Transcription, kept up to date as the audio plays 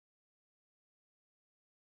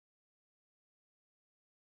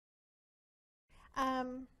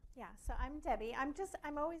Yeah, so I'm Debbie.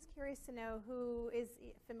 I'm always curious to know who is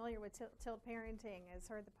familiar with Tilt Parenting, has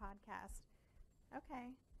heard the podcast. Okay,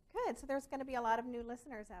 good. So there's going to be a lot of new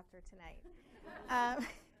listeners after tonight. um,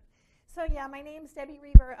 so yeah, my name's Debbie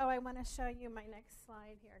Reber. Oh, I want to show you my next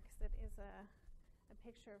slide here because it is a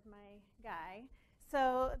picture of my guy.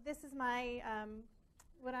 So this is my,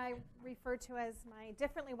 what I refer to as my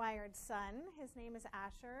differently wired son. His name is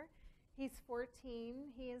Asher. He's 14.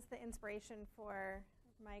 He is the inspiration for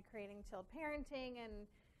my creating Tilt Parenting and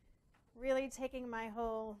really taking my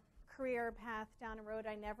whole career path down a road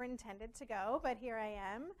I never intended to go, but here I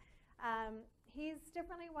am. He's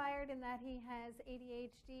differently wired in that he has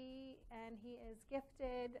ADHD and he is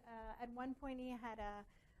gifted. At one point he had a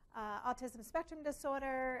autism spectrum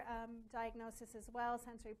disorder diagnosis as well,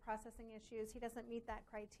 sensory processing issues. He doesn't meet that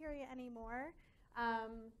criteria anymore.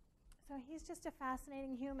 So he's just a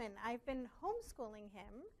fascinating human. I've been homeschooling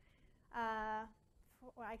him.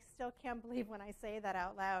 I still can't believe when I say that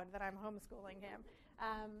out loud that I'm homeschooling him.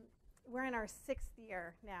 We're in our 6th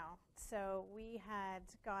year now. So we had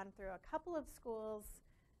gone through a couple of schools,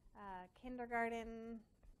 kindergarten,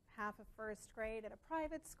 half of 1st grade at a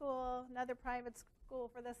private school, another private school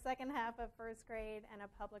for the second half of 1st grade, and a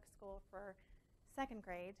public school for 2nd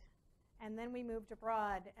grade. And then we moved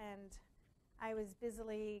abroad, and I was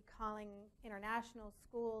busily calling international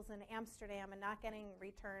schools in Amsterdam and not getting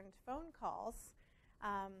returned phone calls.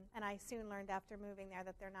 And I soon learned after moving there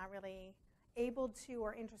that they're not really able to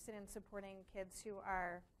or interested in supporting kids who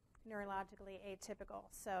are neurologically atypical.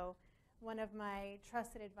 So one of my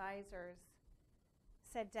trusted advisors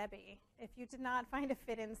said, Debbie, if you did not find a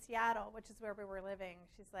fit in Seattle, which is where we were living,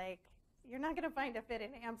 she's like, you're not going to find a fit in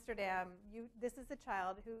Amsterdam. This is a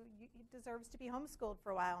child who deserves to be homeschooled for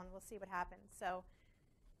a while, and we'll see what happens. So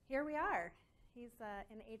here we are. He's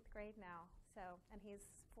in 8th grade now, and he's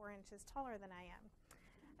 4 inches taller than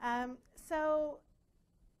I am. So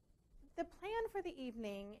the plan for the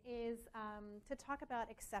evening is to talk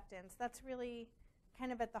about acceptance. That's really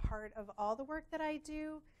kind of at the heart of all the work that I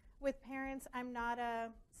do with parents. I'm not a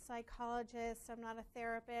psychologist. I'm not a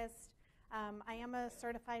therapist. I am a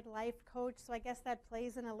certified life coach, so I guess that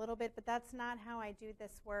plays in a little bit, but that's not how I do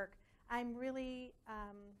this work. I'm really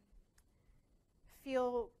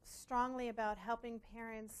feel strongly about helping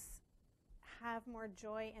parents have more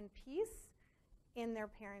joy and peace in their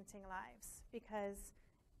parenting lives, because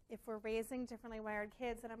if we're raising differently wired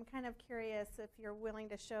kids, and I'm kind of curious if you're willing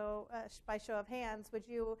to show, by show of hands, would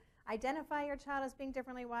you identify your child as being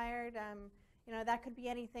differently wired? That could be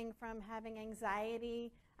anything from having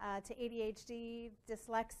anxiety to ADHD,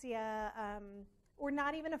 dyslexia, or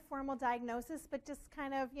not even a formal diagnosis, but just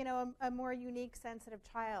kind of, a more unique, sensitive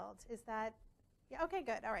child. Is that, yeah, okay,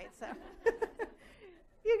 good, all right, so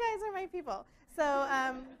you guys are my people. So,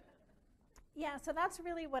 yeah, so that's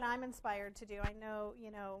really what I'm inspired to do. I know,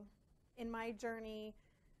 in my journey,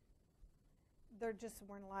 there just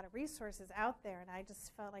weren't a lot of resources out there, and I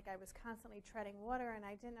just felt like I was constantly treading water, and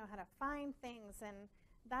I didn't know how to find things, and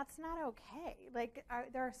that's not okay. Like,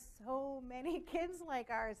 there are so many kids like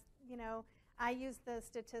ours. I use the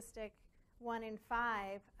statistic 1 in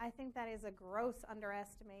 5. I think that is a gross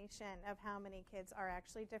underestimation of how many kids are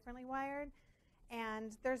actually differently wired,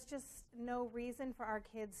 and there's just no reason for our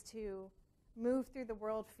kids to move through the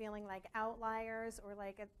world feeling like outliers or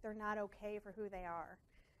like they're not okay for who they are.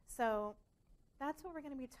 So that's what we're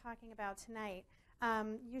going to be talking about tonight.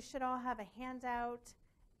 You should all have a handout,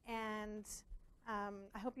 and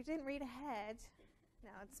I hope you didn't read ahead. No,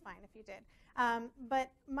 it's fine if you did.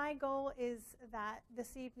 But my goal is that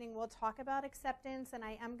this evening we'll talk about acceptance, and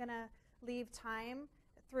I am going to leave time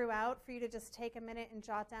throughout for you to just take a minute and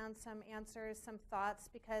jot down some answers, some thoughts,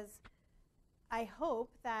 because I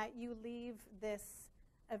hope that you leave this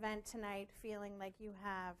event tonight feeling like you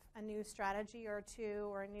have a new strategy or two,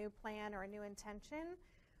 or a new plan, or a new intention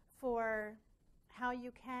for how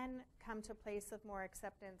you can come to a place of more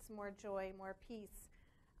acceptance, more joy, more peace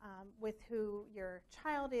with who your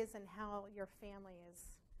child is and how your family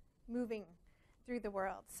is moving through the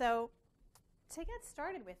world. So to get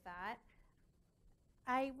started with that,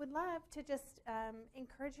 I would love to just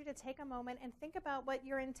encourage you to take a moment and think about what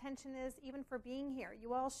your intention is even for being here.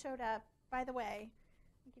 You all showed up. By the way,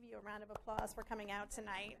 I'll give you a round of applause for coming out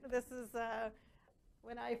tonight. This is,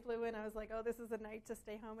 when I flew in, I was like, oh, this is a night to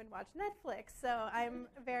stay home and watch Netflix. So I'm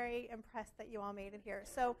very impressed that you all made it here.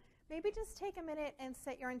 So maybe just take a minute and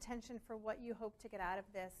set your intention for what you hope to get out of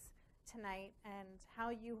this tonight and how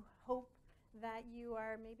you hope that you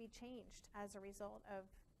are maybe changed as a result of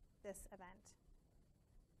this event.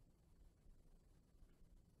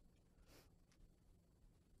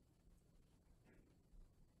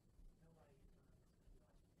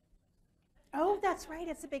 Oh, that's right.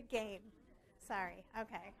 It's a big game. Sorry.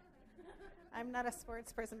 Okay. I'm not a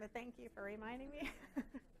sports person, but thank you for reminding me.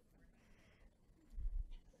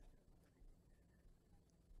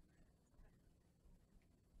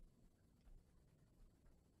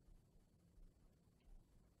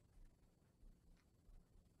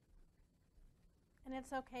 And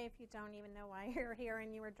it's okay if you don't even know why you're here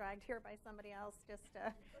and you were dragged here by somebody else. Just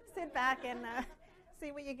sit back and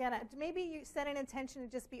see what you get at. Maybe you set an intention to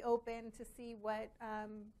just be open to see what,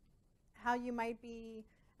 how you might be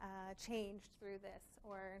changed through this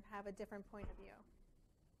or have a different point of view.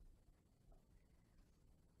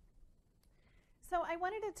 So I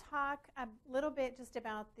wanted to talk a little bit just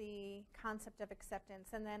about the concept of acceptance,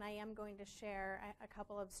 and then I am going to share a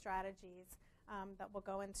couple of strategies that we'll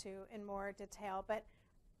go into in more detail.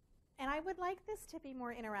 And I would like this to be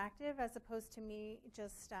more interactive as opposed to me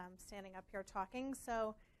just standing up here talking.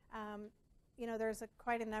 So, you know, there's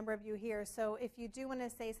quite a number of you here. So if you do want to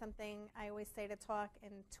say something, I always say to talk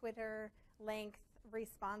in Twitter length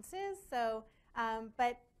responses. So,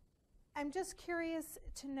 but I'm just curious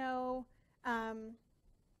to know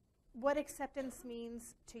what acceptance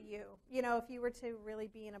means to you. You know, if you were to really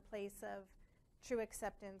be in a place of true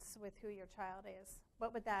acceptance with who your child is,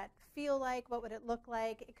 what would that feel like? What would it look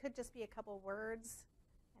like? It could just be a couple words.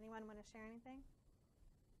 Anyone want to share anything?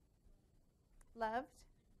 Loved?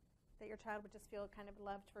 That your child would just feel kind of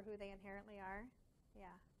loved for who they inherently are?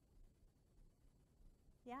 Yeah.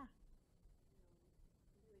 Yeah.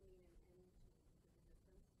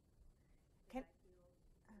 Can,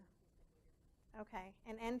 okay.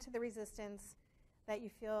 An end to the resistance that you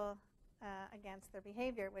feel against their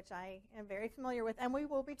behavior, which I am very familiar with, and we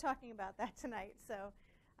will be talking about that tonight. So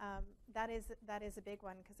that is a big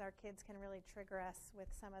one because our kids can really trigger us with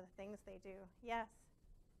some of the things they do. Yes?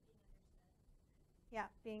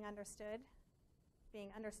 Being understood.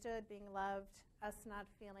 Being understood, being loved, us not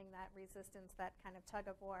feeling that resistance, that kind of tug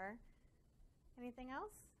of war. Anything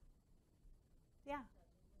else? Yeah.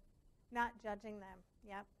 Not judging them.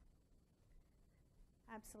 Yep.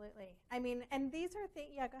 Absolutely. I mean, and these are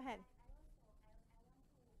things, yeah, go ahead.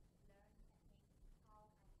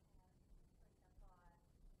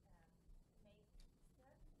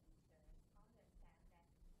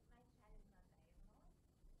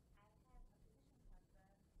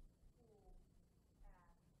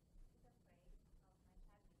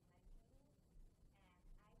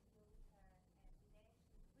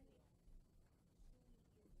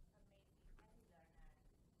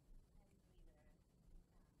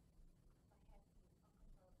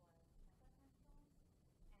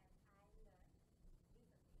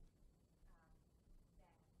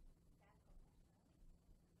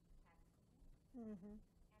 Mm-hmm.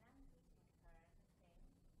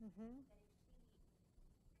 Mm-hmm.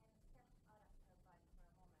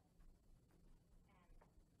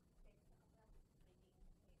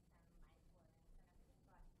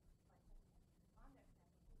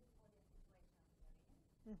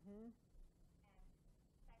 Mm-hmm.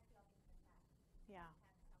 Yeah.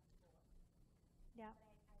 Yeah.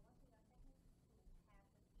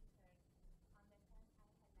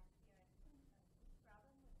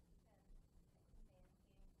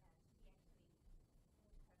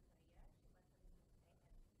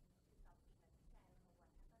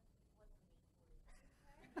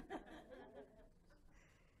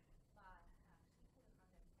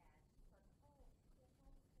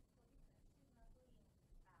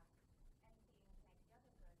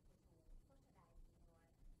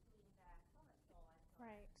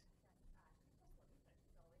 Right.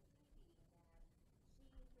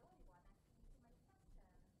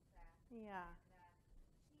 Yeah.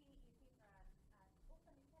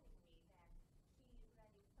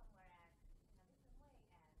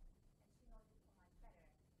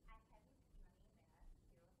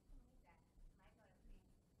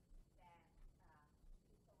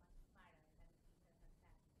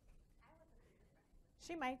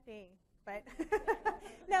 She might be, but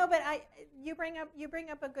no. But you bring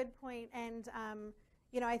up a good point, and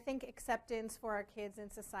you know, I think acceptance for our kids in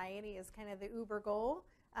society is kind of the uber goal.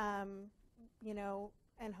 You know,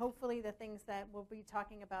 and hopefully the things that we'll be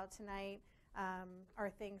talking about tonight are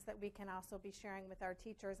things that we can also be sharing with our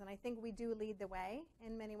teachers. And I think we do lead the way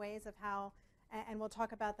in many ways of how, and we'll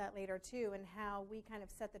talk about that later too, and how we kind of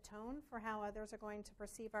set the tone for how others are going to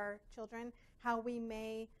perceive our children, how we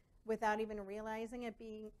may, without even realizing it,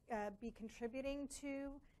 be contributing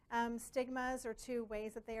to stigmas or to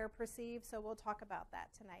ways that they are perceived. So we'll talk about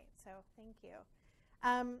that tonight. So thank you.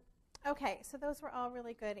 Okay, so those were all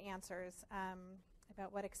really good answers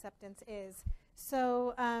about what acceptance is.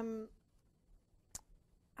 So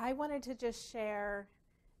I wanted to just share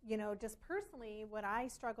just personally what I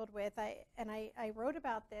struggled with, I wrote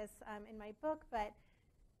about this in my book, but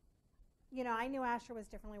I knew Asher was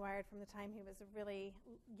differently wired from the time he was a really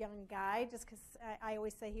young guy, just because I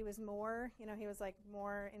always say he was more, he was like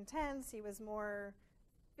more intense, he was more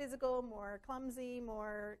physical, more clumsy,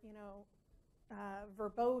 more,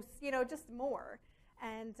 verbose, just more,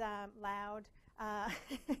 and loud.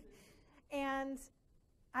 And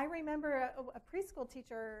I remember a preschool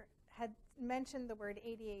teacher had mentioned the word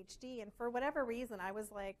ADHD, and for whatever reason, I was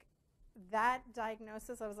like, that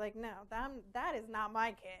diagnosis, I was like, no, that is not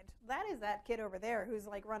my kid. That is that kid over there who's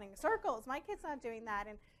like running circles. My kid's not doing that.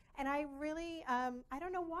 And I really, I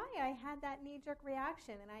don't know why I had that knee-jerk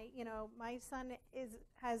reaction. And my son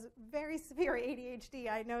has very severe ADHD.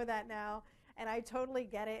 I know that now, and I totally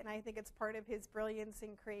get it. And I think it's part of his brilliance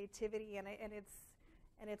and creativity, and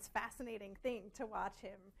it's fascinating thing to watch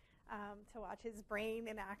him, to watch his brain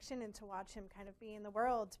in action, and to watch him kind of be in the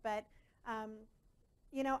world. But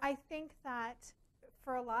I think that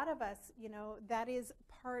for a lot of us, that is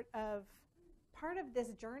part of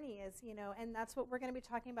this journey is, and that's what we're going to be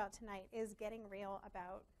talking about tonight, is getting real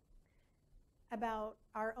about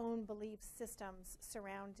our own belief systems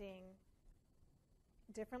surrounding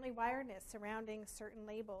differently wiredness, surrounding certain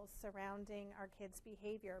labels, surrounding our kids'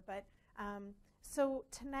 behavior. But so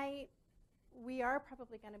tonight, we are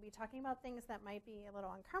probably going to be talking about things that might be a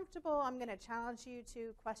little uncomfortable. I'm going to challenge you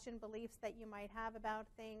to question beliefs that you might have about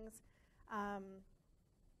things.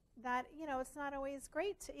 That it's not always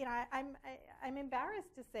great to, I'm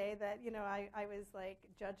embarrassed to say that I was like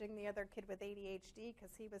judging the other kid with ADHD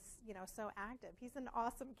because he was so active. He's an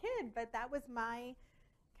awesome kid, but that was my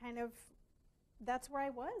kind of, that's where I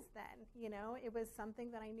was then. It was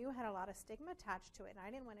something that I knew had a lot of stigma attached to it, and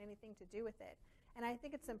I didn't want anything to do with it. And I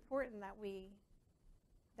think it's important that we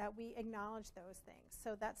acknowledge those things.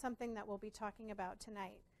 So that's something that we'll be talking about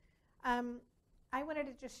tonight. I wanted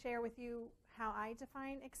to just share with you how I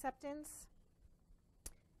define acceptance.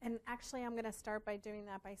 And actually, I'm going to start by doing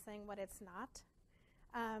that by saying what it's not.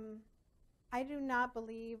 I do not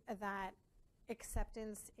believe that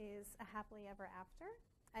acceptance is a happily ever after.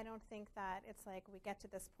 I don't think that it's like we get to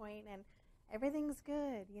this point and everything's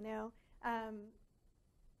good,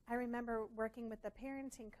 I remember working with a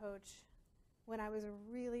parenting coach when I was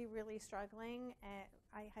really, really struggling. And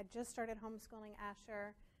I had just started homeschooling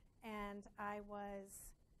Asher, and I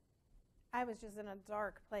was just in a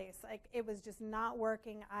dark place. Like, it was just not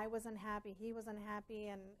working. I was unhappy. He was unhappy,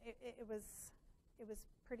 and it was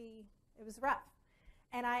rough.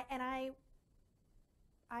 And I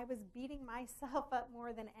was beating myself up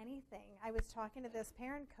more than anything. I was talking to this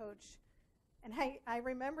parent coach, and I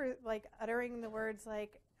remember like uttering the words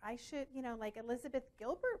like, I should, like Elizabeth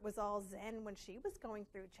Gilbert was all zen when she was going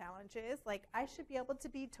through challenges. Like, I should be able to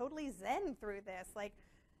be totally zen through this. Like,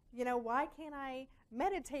 why can't I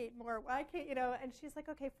meditate more? Why can't, and she's like,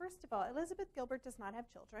 okay, first of all, Elizabeth Gilbert does not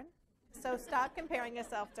have children, so stop comparing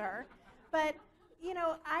yourself to her. But,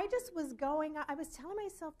 I just was I was telling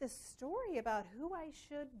myself this story about who I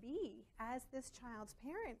should be as this child's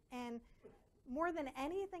parent. And more than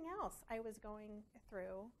anything else I was going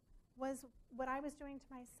through was what I was doing to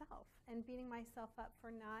myself and beating myself up for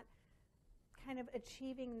not kind of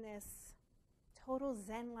achieving this total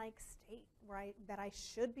Zen-like state that I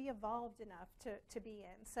should be evolved enough to be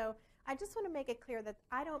in. So I just want to make it clear that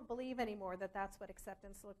I don't believe anymore that that's what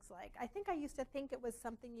acceptance looks like. I think I used to think it was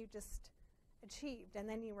something you just achieved and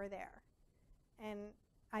then you were there. And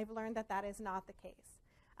I've learned that that is not the case.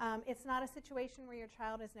 It's not a situation where your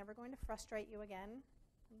child is never going to frustrate you again,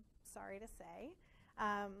 I'm sorry to say.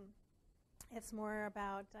 It's more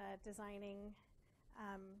about designing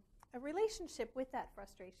a relationship with that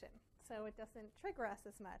frustration so it doesn't trigger us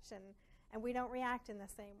as much and we don't react in the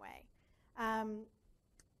same way.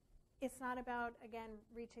 It's not about, again,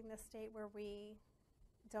 reaching the state where we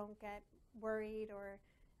don't get worried or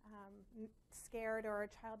scared or a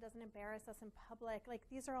child doesn't embarrass us in public. Like,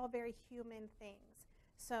 these are all very human things.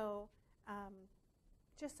 So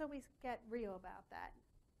just so we get real about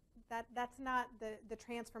that's not the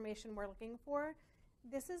transformation we're looking for.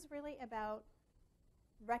 This is really about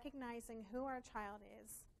recognizing who our child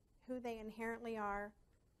is, who they inherently are.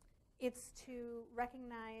 It's to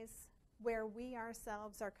recognize where we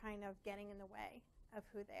ourselves are kind of getting in the way of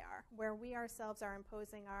who they are, where we ourselves are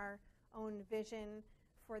imposing our own vision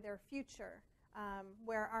for their future,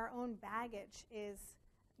 where our own baggage is,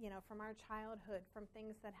 from our childhood, from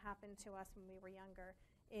things that happened to us when we were younger,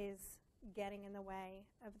 is getting in the way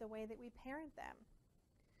of the way that we parent them.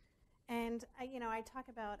 And I talk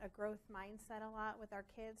about a growth mindset a lot with our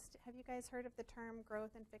kids. Have you guys heard of the term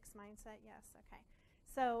growth and fixed mindset? Yes, okay.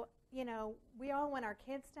 So, we all want our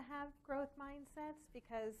kids to have growth mindsets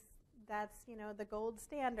because that's, the gold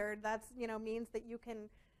standard. That's, means that you can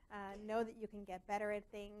know that you can get better at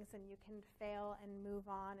things and you can fail and move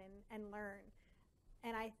on and learn.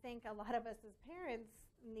 And I think a lot of us as parents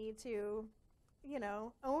need to,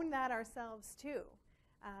 own that ourselves too.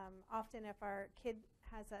 Often if our kid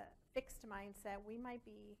has a fixed mindset, we might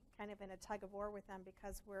be kind of in a tug of war with them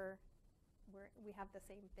because we have the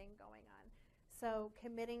same thing going on. So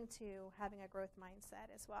committing to having a growth mindset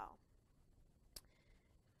as well.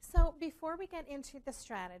 So before we get into the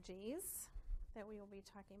strategies that we will be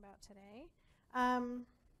talking about today, I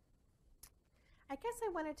guess I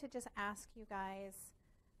wanted to just ask you guys,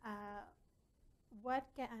 and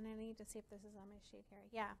I need to see if this is on my sheet here.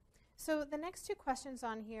 Yeah. So the next two questions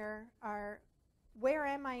on here are, where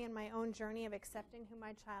am I in my own journey of accepting who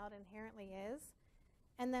my child inherently is?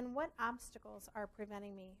 And then what obstacles are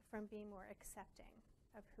preventing me from being more accepting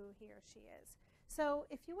of who he or she is? So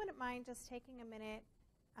if you wouldn't mind just taking a minute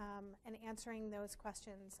and answering those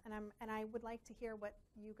questions, and I would like to hear what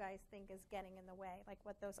you guys think is getting in the way, like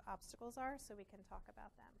what those obstacles are, so we can talk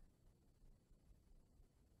about them.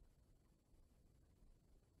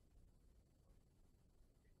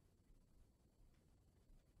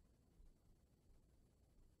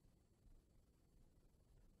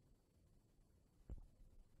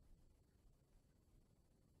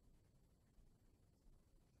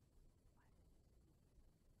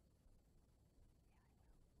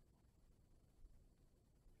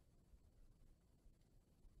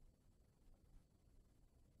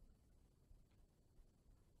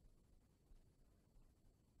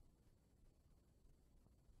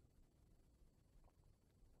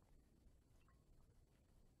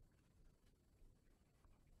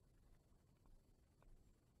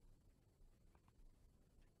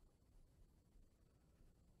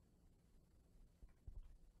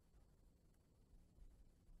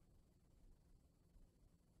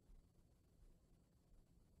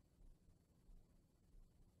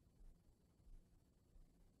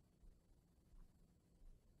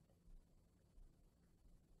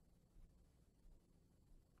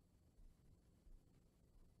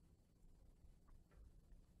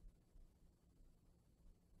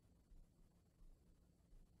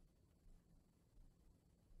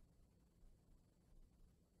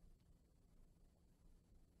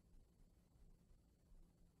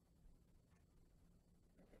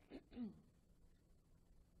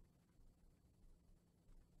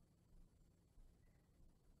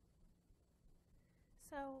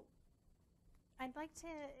 So I'd like to,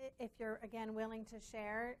 if you're, again, willing to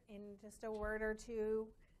share in just a word or two,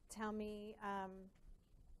 tell me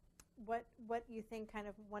what you think kind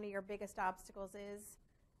of one of your biggest obstacles is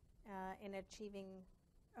in achieving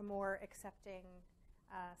a more accepting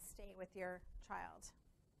state with your child.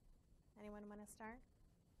 Anyone want to start?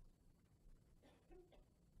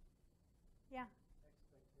 Yeah.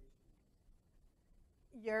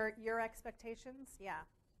 Expectations. Your expectations? Yeah.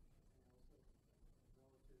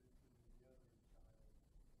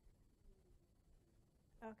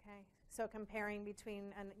 Okay. So comparing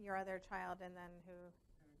between your other child and then who?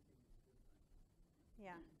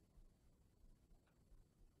 Yeah.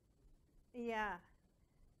 Yeah.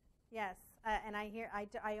 Yes. And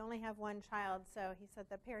I only have one child, so he said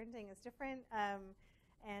the parenting is different.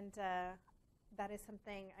 And that is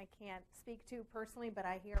something I can't speak to personally, but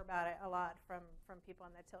I hear about it a lot from people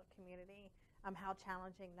in the Tilt community, how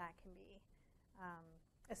challenging that can be,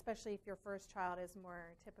 especially if your first child is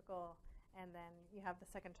more typical, and then you have the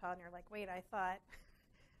second child, and you're like, wait, I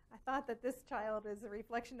thought that this child is a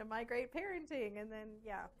reflection of my great parenting, and then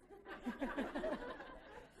yeah.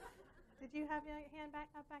 Did you have your hand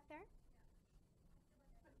up back there?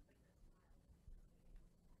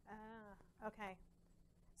 Ah, okay.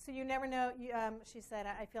 So you never know. She said,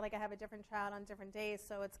 I feel like I have a different child on different days,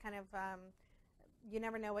 so it's kind of, you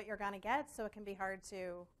never know what you're going to get, so it can be hard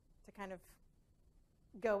to kind of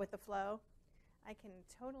go with the flow. I can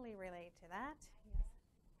totally relate to that. Yes.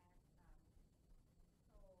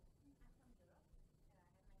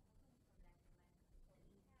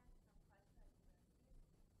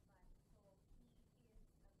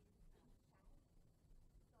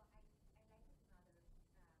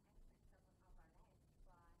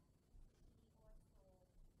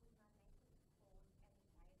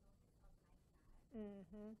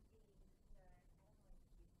 Mm-hmm.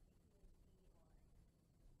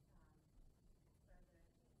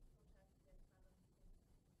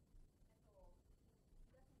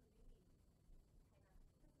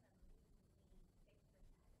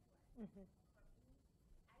 Mm-hmm.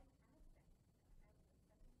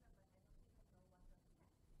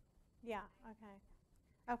 Yeah, okay.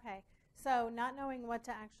 Okay. So not knowing what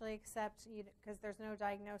to actually accept because there's no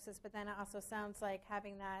diagnosis, but then it also sounds like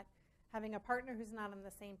having a partner who's not on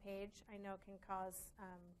the same page, I know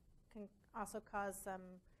can also cause some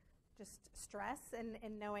just stress in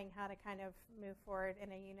knowing how to kind of move forward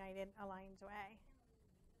in a united, aligned way.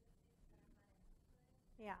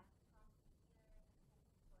 Yeah.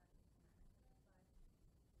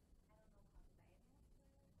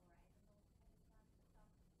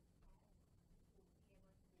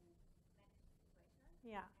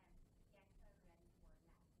 Yeah.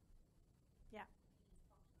 Yeah.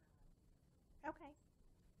 Okay.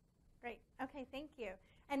 Great. Okay, thank you.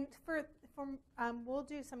 And we'll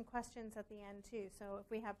do some questions at the end too. So if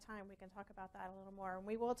we have time, we can talk about that a little more. And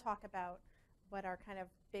we will talk about what our kind of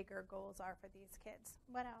bigger goals are for these kids.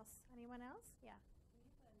 What else? Anyone else? Yeah.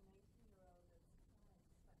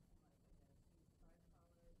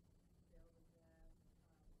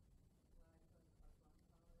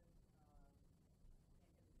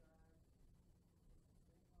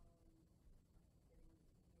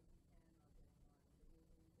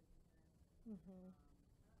 Mm-hmm.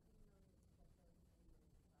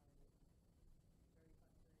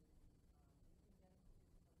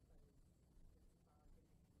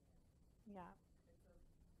 Yeah.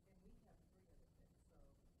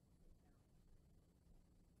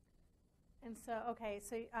 And so, okay,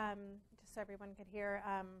 so just so everyone could hear,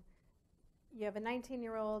 you have a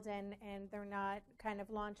 19-year-old and they're not kind of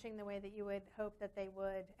launching the way that you would hope that they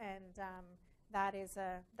would, and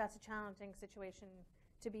that's a challenging situation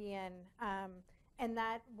to be in. And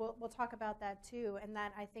that we'll talk about that too, and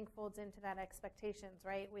that I think folds into that expectations,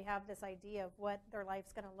 right? We have this idea of what their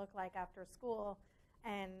life's going to look like after school,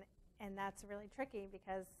 and that's really tricky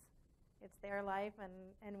because it's their life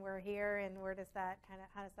and we're here, and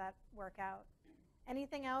how does that work out?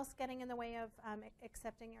 Anything else getting in the way of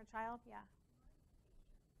accepting your child? Yeah.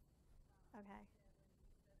 Okay.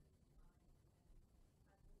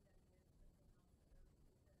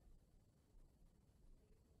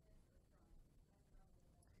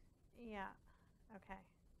 Yeah. Okay.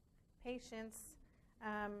 Patience,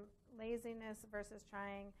 um, laziness versus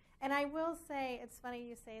trying. And I will say, it's funny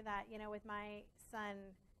you say that. With my son,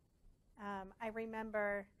 I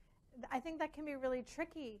remember. I think that can be really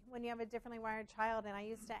tricky when you have a differently wired child. And I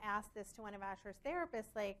used to ask this to one of Asher's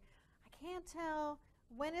therapists, like, I can't tell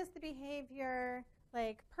when is the behavior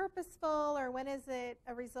like purposeful or when is it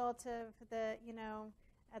a result of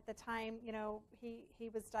at the time, he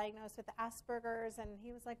was diagnosed with Asperger's, and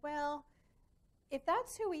he was like, well, if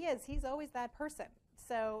that's who he is, he's always that person.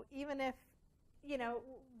 So even if,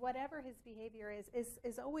 whatever his behavior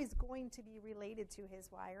is always going to be related to his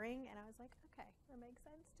wiring. And I was like, okay, that makes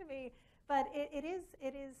sense to me. But it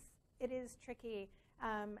is tricky.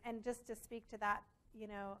 And just to speak to that,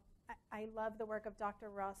 I love the work of Dr.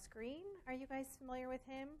 Ross Green. Are you guys familiar with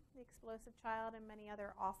him? The Explosive Child and many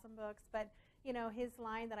other awesome books. But, his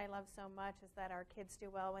line that I love so much is that our kids do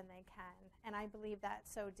well when they can. And I believe that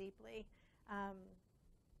so deeply.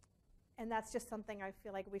 And that's just something I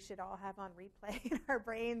feel like we should all have on replay in our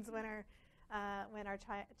brains when our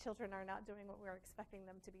children are not doing what we're expecting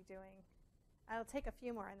them to be doing. I'll take a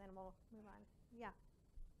few more and then we'll move on. Yeah.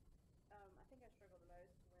 I think I struggle the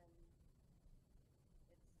most when it's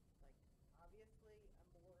like obviously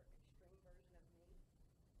a more extreme version of me. Like,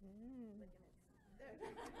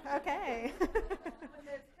 and it's Okay. when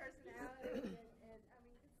there's personality and I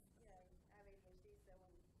mean, I have ADHD, so when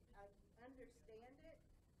I understand it,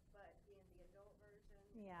 but in the adult version,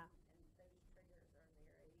 Yeah. and those triggers are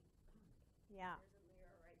very, Yeah. there's a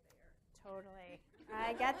mirror right there. Totally.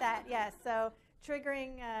 I get that. Yes. So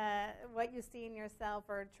triggering what you see in yourself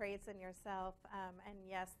or traits in yourself, and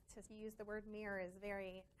yes, to use the word mirror is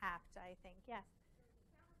very apt, I think. Yes.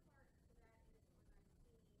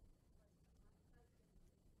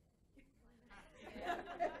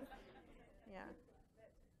 Yeah.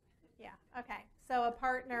 Yeah. Okay. So a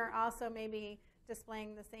partner also maybe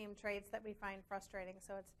displaying the same traits that we find frustrating.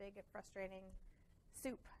 So it's big, frustrating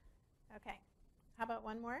soup. Okay. How about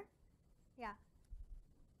one more? Yeah.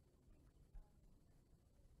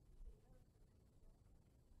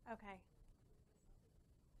 Okay.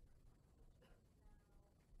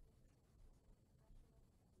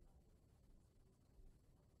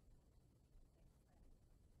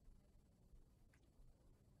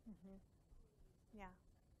 Hmm. Yeah.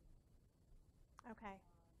 Okay.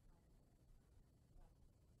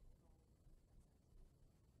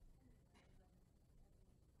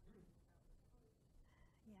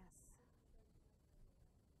 Yes.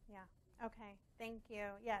 Yeah. Okay. Thank you.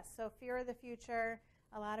 Yes. So fear of the future,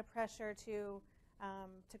 a lot of pressure to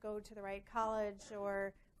go to the right college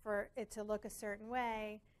or for it to look a certain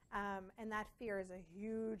way, and that fear is a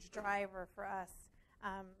huge driver for us.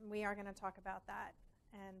 We are going to talk about that.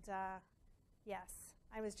 And yes,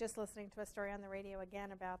 I was just listening to a story on the radio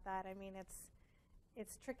again about that. I mean,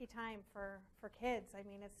 it's tricky time for kids. I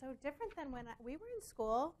mean, it's so different than when we were in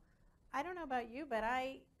school. I don't know about you, but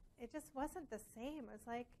it just wasn't the same. It was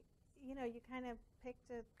like, you know, you kind of picked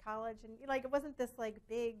a college, and like it wasn't this like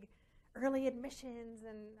big early admissions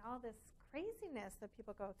and all this craziness that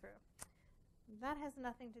people go through. That has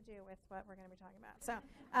nothing to do with what we're going to be talking about.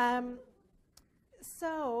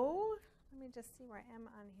 So let me just see where I am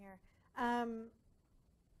on here.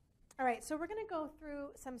 All right, so we're going to go through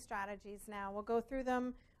some strategies now. We'll go through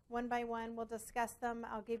them one by one. We'll discuss them.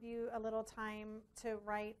 I'll give you a little time to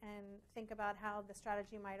write and think about how the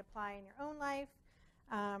strategy might apply in your own life.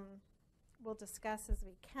 We'll discuss as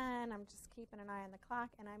we can. I'm just keeping an eye on the clock,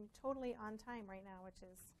 and I'm totally on time right now, which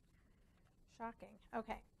is shocking.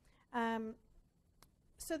 Okay.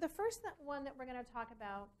 So the first one that we're going to talk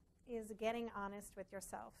about is getting honest with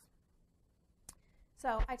yourself.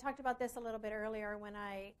 So I talked about this a little bit earlier when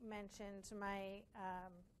I mentioned my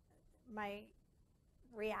my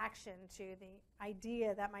reaction to the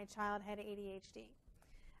idea that my child had ADHD.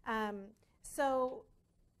 So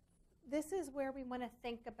this is where we want to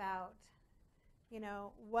think about, you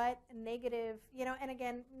know, what negative, you know, and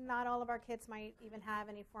again, not all of our kids might even have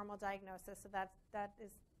any formal diagnosis, so that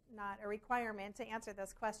is not a requirement to answer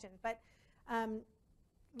this question. But,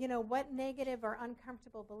 you know, what negative or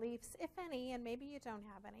uncomfortable beliefs, if any, and maybe you don't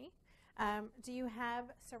have any, do you have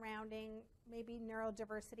surrounding maybe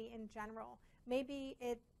neurodiversity in general? Maybe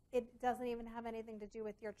it doesn't even have anything to do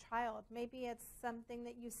with your child. Maybe it's something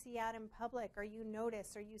that you see out in public, or you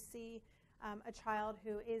notice, or you see a child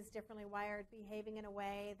who is differently wired behaving in a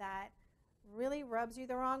way that really rubs you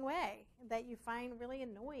the wrong way, that you find really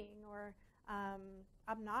annoying or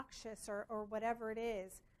obnoxious or whatever it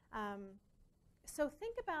is. So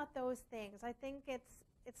think about those things. I think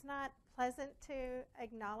it's not pleasant to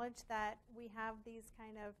acknowledge that we have these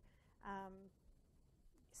kind of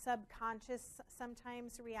subconscious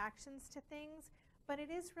sometimes reactions to things, but it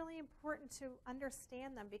is really important to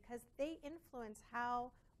understand them because they influence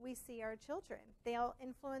how we see our children. They'll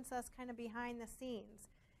influence us kind of behind the scenes.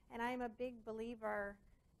 And I'm a big believer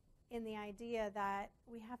in the idea that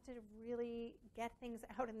we have to really get things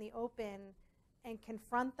out in the open and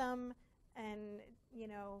confront them and, you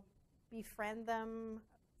know, befriend them,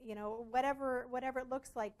 you know, whatever it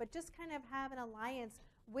looks like, but just kind of have an alliance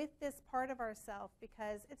with this part of ourselves,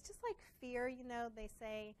 because it's just like fear. You know, they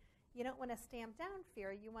say you don't want to stamp down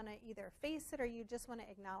fear. You want to either face it or you just want to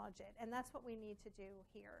acknowledge it. And that's what we need to do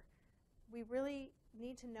here. We really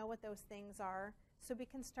need to know what those things are so we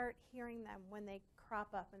can start hearing them when they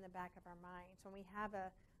crop up in the back of our minds, when we have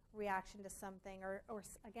a reaction to something, or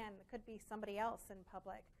again, it could be somebody else in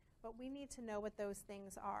public. But we need to know what those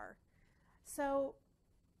things are. So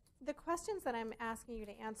the questions that I'm asking you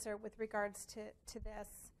to answer with regards to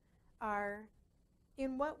this are,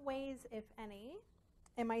 in what ways, if any,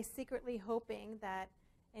 am I secretly hoping that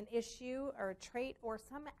an issue or a trait or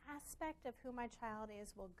some aspect of who my child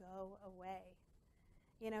is will go away?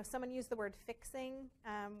 You know, someone used the word fixing,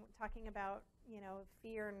 talking about, you know,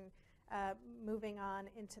 fear and moving on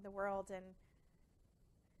into the world. And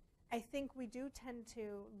I think we do tend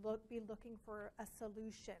to be looking for a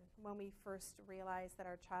solution when we first realize that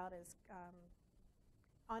our child is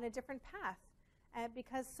on a different path.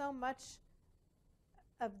 Because so much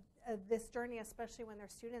of this journey, especially when they're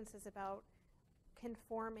students, is about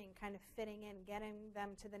conforming, kind of fitting in, getting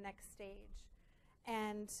them to the next stage.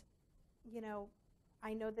 And, you know,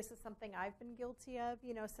 I know this is something I've been guilty of.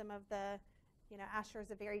 You know, some of the, you know, Asher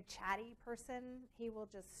is a very chatty person. He will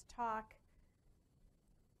just talk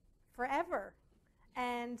forever.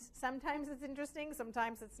 And sometimes it's interesting,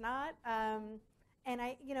 sometimes it's not. And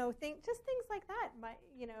I, you know, think just things like that,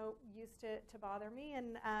 you know, used to bother me.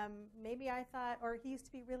 And maybe I thought, or he used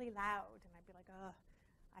to be really loud. And I'd be like, oh,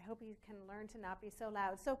 I hope he can learn to not be so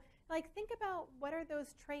loud. So, like, think about what are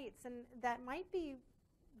those traits and that might be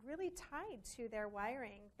really tied to their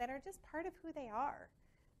wiring that are just part of who they are.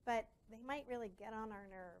 But they might really get on our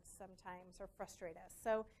nerves sometimes or frustrate us.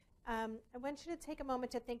 So I want you to take a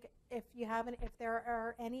moment to think if there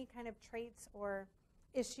are any kind of traits or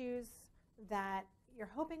issues that you're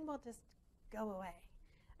hoping will just go away.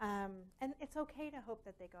 And it's okay to hope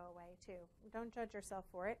that they go away too. Don't judge yourself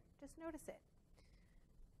for it. Just notice it.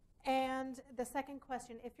 And the second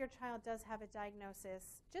question, if your child does have a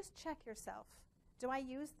diagnosis, just check yourself. Do I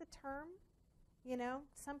use the term? You know,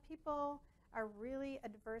 some people are really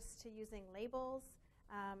adverse to using labels.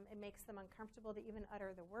 It makes them uncomfortable to even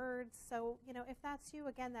utter the words. So, if that's you,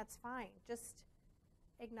 again, that's fine. Just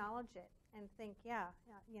acknowledge it and think,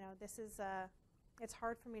 this is, it's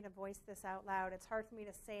hard for me to voice this out loud. It's hard for me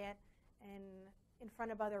to say it in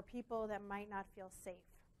front of other people that might not feel safe.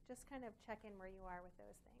 Just kind of check in where you are with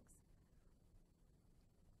those things.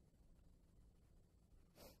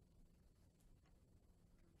 Sorry.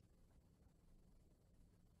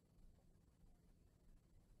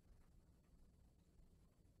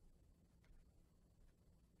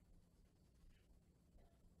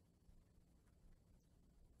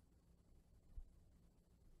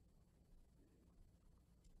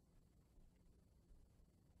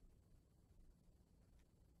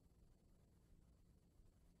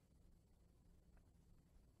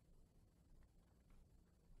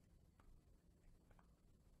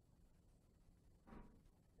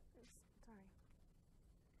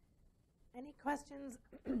 Any questions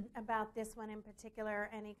about this one in particular?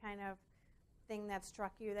 Any kind of thing that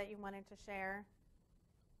struck you that you wanted to share?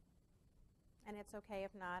 And it's okay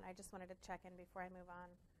if not. I just wanted to check in before I move on.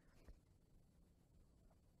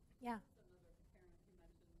 Yeah. Another parent who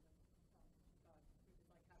mentioned that she thought it was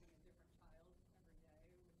like having a different child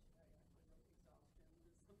every day, which I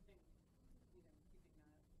actually wrote exhaustion is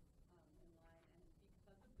something, keeping that in line. And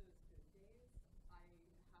because of those good days,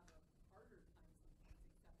 I have a harder time sometimes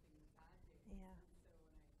accepting the bad days. Yeah. And so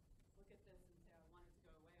when I look at this and say I want it to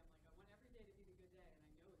go away, I'm like, I want every day to be the good day, and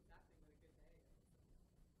I know exactly what a good day is. Why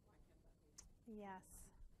can't that be? Yes.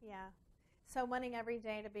 Yeah. So wanting every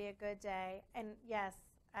day to be a good day. And yes,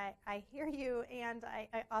 I hear you, and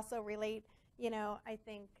I also relate. I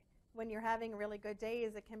think when you're having really good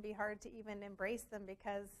days, it can be hard to even embrace them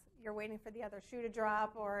because you're waiting for the other shoe to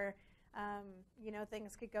drop, or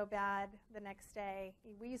things could go bad the next day.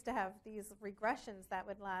 We used to have these regressions that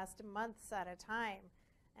would last months at a time,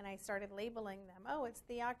 and I started labeling them. Oh, it's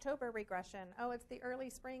the October regression. Oh, it's the early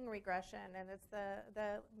spring regression, and it's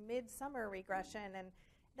the midsummer regression, and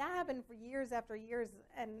that happened for years after years,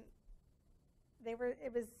 and it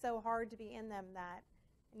was so hard to be in them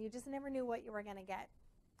and you just never knew what you were going to get.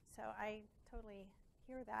 So I totally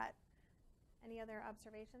hear that. Any other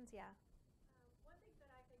observations? Yeah. One thing that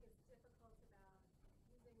I think is difficult about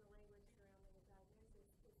using the language surrounding a diagnosis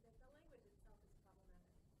is that the language itself is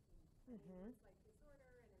problematic. Mm-hmm. It's like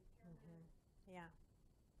disorder and impairment. Yeah.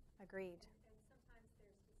 Agreed. And sometimes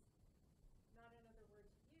there's just not another word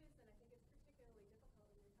to use, and I think it's particularly difficult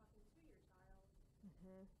when you're talking to your child.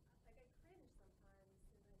 Mm-hmm. Like I cringe sometimes,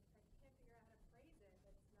 and I can't figure out how to phrase it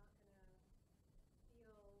that's not going to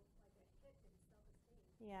feel like a hit in self-esteem.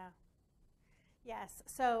 Yeah. Yes.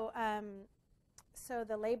 So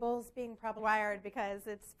the labels being probably wired because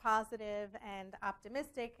it's positive and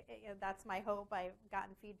optimistic. That's my hope. I've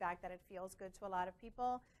gotten feedback that it feels good to a lot of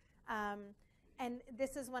people. And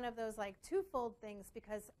this is one of those like twofold things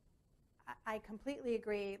because I completely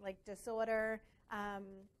agree. Like disorder,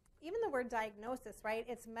 even the word diagnosis, right?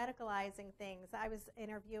 It's medicalizing things. I was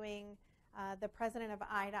interviewing the president of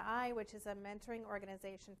Eye to Eye, which is a mentoring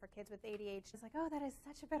organization for kids with ADHD. I was like, oh, that is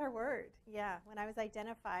such a better word. Yeah, when I was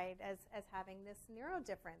identified as having this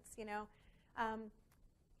neurodifference,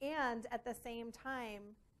 and at the same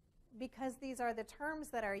time, because these are the terms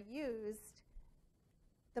that are used,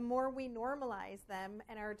 the more we normalize them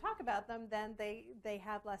and or talk about them, then they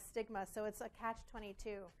have less stigma. So it's a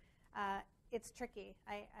catch-22. It's tricky.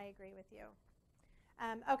 I agree with you.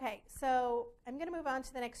 Okay, so I'm going to move on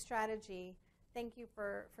to the next strategy. Thank you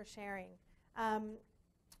for sharing.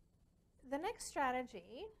 The next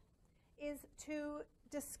strategy is to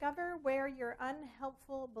discover where your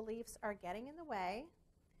unhelpful beliefs are getting in the way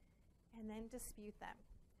and then dispute them.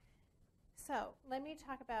 So let me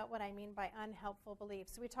talk about what I mean by unhelpful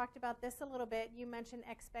beliefs. We talked about this a little bit. You mentioned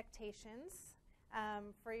expectations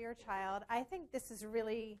for your child. I think this is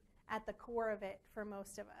really at the core of it for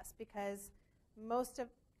most of us because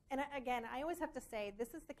and again, I always have to say,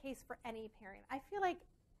 this is the case for any parent. I feel like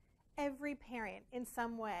every parent in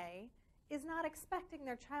some way is not expecting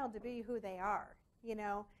their child to be who they are,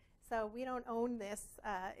 So we don't own this.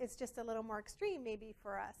 It's just a little more extreme maybe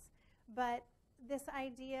for us. But this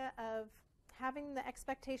idea of having the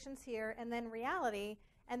expectations here and then reality,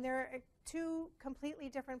 and they're two completely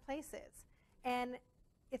different places. And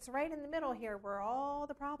it's right in the middle here where all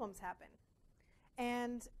the problems happen.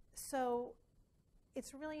 And so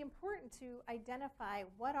it's really important to identify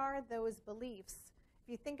what are those beliefs. If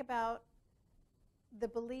you think about the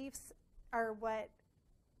beliefs are what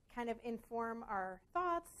kind of inform our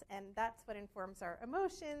thoughts, and that's what informs our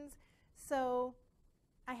emotions. So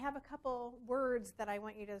I have a couple words that I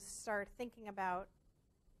want you to start thinking about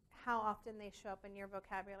how often they show up in your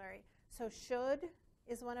vocabulary. So should,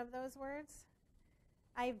 is one of those words.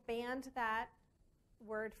 I've banned that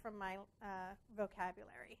word from my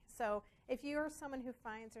vocabulary. So if you're someone who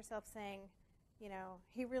finds herself saying, you know,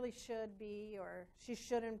 he really should be, or she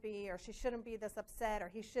shouldn't be this upset, or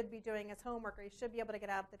he should be doing his homework, or he should be able to get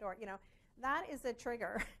out the door, you know, that is a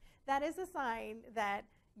trigger. That is a sign that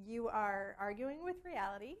you are arguing with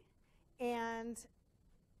reality, and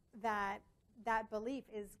that belief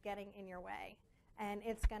is getting in your way, and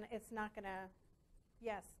it's not gonna.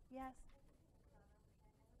 Yes.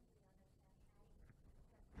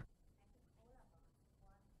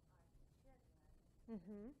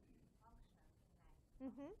 Mhm.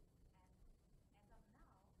 Mhm.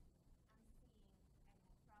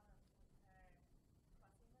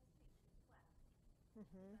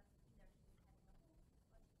 Mhm.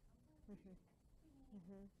 Mhm.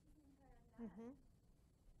 Mhm. Mhm.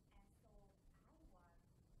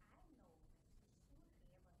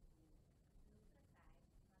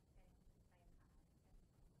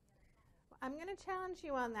 I'm going to challenge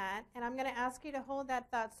you on that, and I'm going to ask you to hold that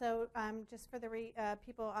thought. So just for the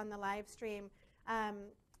people on the live stream,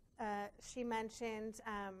 um, she mentioned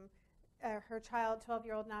her child,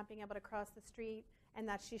 12-year-old, not being able to cross the street, and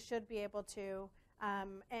that she should be able to.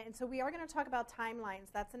 And so we are going to talk about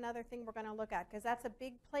timelines. That's another thing we're going to look at, because that's a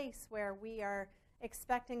big place where we are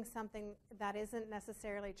expecting something that isn't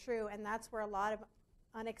necessarily true, and that's where a lot of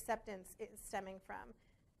unacceptance is stemming from.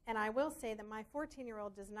 And I will say that my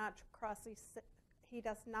 14-year-old does not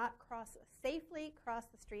safely cross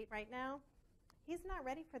the street right now. He's not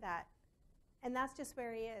ready for that. And that's just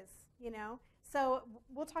where he is, you know. So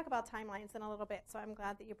we'll talk about timelines in a little bit, so I'm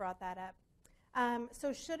glad that you brought that up.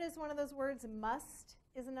 So should is one of those words. Must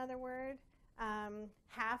is another word.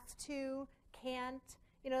 Have to, can't,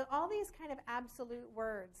 you know, all these kind of absolute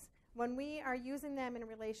words. When we are using them in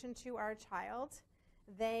relation to our child,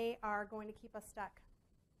 they are going to keep us stuck.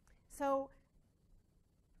 So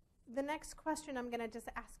the next question I'm going to just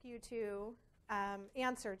ask you to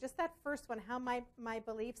answer, just that first one, how my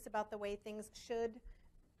beliefs about the way things should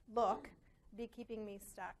look be keeping me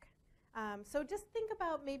stuck. So just think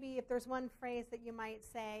about maybe if there's one phrase that you might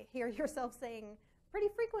hear yourself saying pretty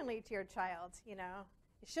frequently to your child, you know.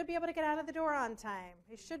 He should be able to get out of the door on time.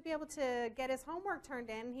 He should be able to get his homework turned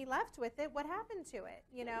in. He left with it. What happened to it,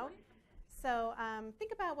 you know? So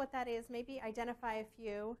think about what that is. Maybe identify a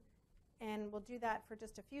few. And we'll do that for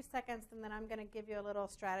just a few seconds, and then I'm going to give you a little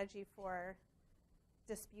strategy for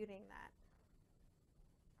disputing that.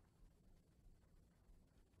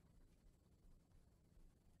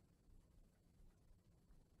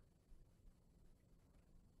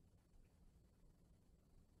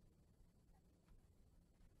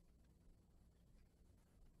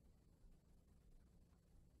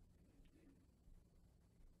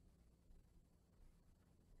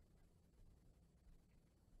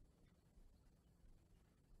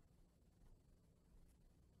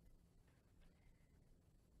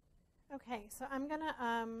 Okay, so I'm going to,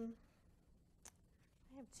 I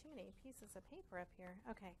have too many pieces of paper up here.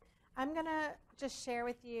 Okay, I'm going to just share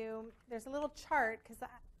with you, there's a little chart, because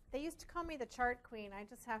they used to call me the chart queen. I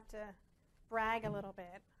just have to brag a little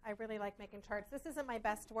bit. I really like making charts. This isn't my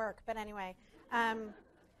best work, but anyway.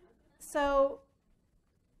 So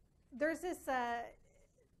there's this,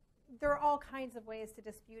 there are all kinds of ways to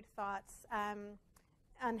dispute thoughts,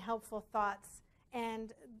 unhelpful thoughts,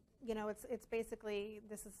 and you know, it's basically,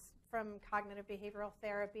 this is from cognitive behavioral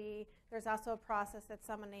therapy. There's also a process that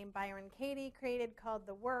someone named Byron Katie created called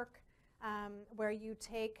the work, where you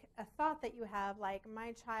take a thought that you have, like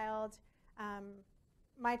my child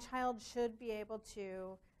should be able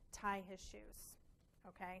to tie his shoes.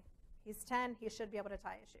 Okay, he's 10, he should be able to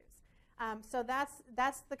tie his shoes. So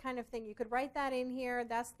that's the kind of thing. You could write that in here.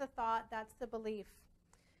 That's the thought, that's the belief.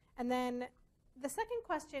 And then the second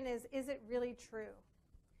question is it really true?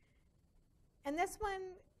 And this one,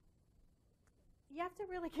 you have to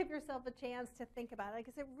really give yourself a chance to think about it. Like,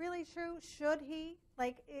 is it really true? Should he?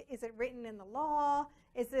 Like, is it written in the law?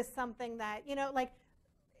 Is this something that, you know, like,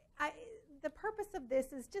 the purpose of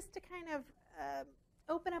this is just to kind of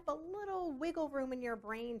open up a little wiggle room in your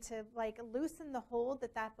brain to, like, loosen the hold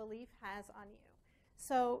that belief has on you.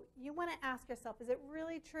 So you want to ask yourself, is it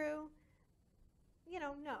really true? You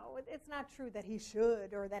know, no, it's not true that he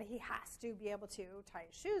should or that he has to be able to tie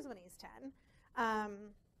his shoes when he's 10.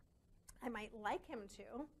 I might like him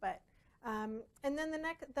to, but, and then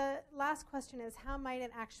the last question is, how might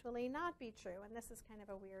it actually not be true? And this is kind of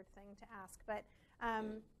a weird thing to ask, but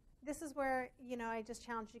this is where, you know, I just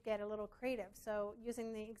challenge you to get a little creative. So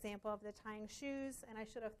using the example of the tying shoes, and I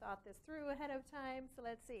should have thought this through ahead of time, so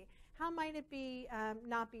let's see. How might it be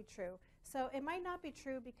not be true? So it might not be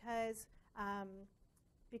true because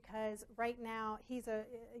because right now he's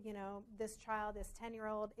this child, this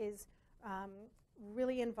 10-year-old is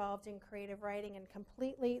really involved in creative writing, and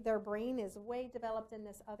completely their brain is way developed in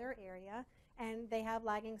this other area, and they have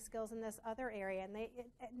lagging skills in this other area, and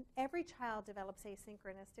every child develops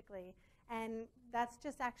asynchronistically, and that's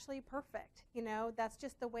just actually perfect. That's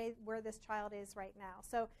just the way where this child is right now.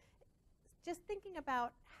 So just thinking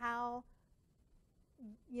about how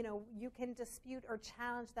you can dispute or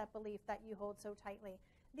challenge that belief that you hold so tightly.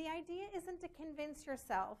 The idea isn't to convince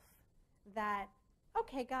yourself that,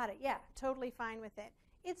 okay, got it, yeah, totally fine with it.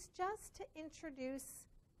 It's just to introduce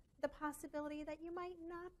the possibility that you might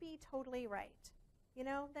not be totally right.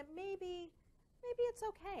 That maybe it's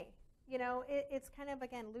okay. It's kind of,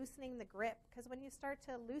 again, loosening the grip, because when you start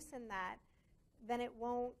to loosen that, then it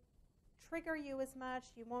won't trigger you as much,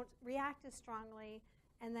 you won't react as strongly,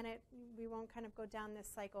 and then we won't kind of go down this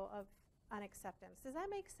cycle of unacceptance. Does that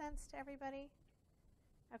make sense to everybody?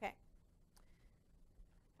 Okay.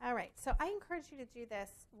 All right, so I encourage you to do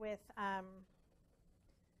this with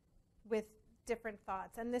different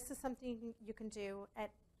thoughts, and this is something you can do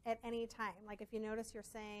at any time. Like if you notice you're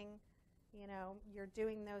saying, you're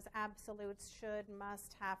doing those absolutes, should,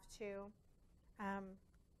 must, have to,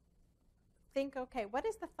 think, okay, what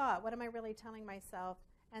is the thought? What am I really telling myself?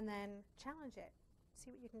 And then challenge it.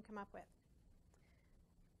 See what you can come up with.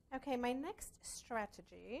 Okay, my next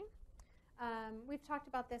strategy, we've talked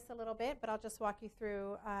about this a little bit, but I'll just walk you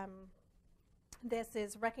through. This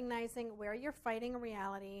is recognizing where you're fighting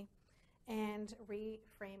reality and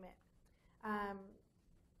reframe it.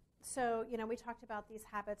 So, we talked about these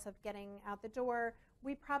habits of getting out the door.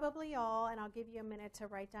 We probably all, and I'll give you a minute to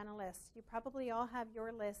write down a list, you probably all have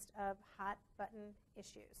your list of hot button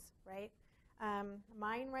issues, right?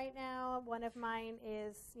 Mine right now, one of mine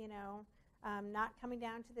is, not coming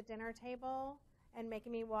down to the dinner table and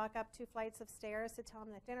making me walk up 2 flights of stairs to tell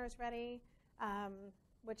them that dinner's ready,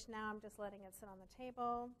 which now I'm just letting it sit on the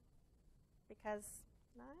table because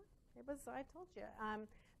I told you.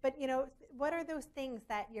 But, what are those things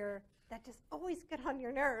that just always get on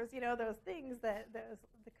your nerves, those things that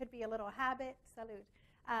could be a little habit, salute.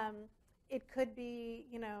 It could be,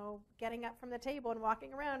 getting up from the table and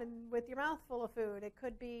walking around and with your mouth full of food. It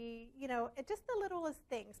could be, just the littlest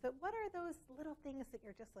things. But what are those little things that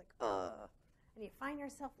you're just like, ugh, and you find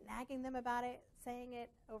yourself nagging them about it, saying it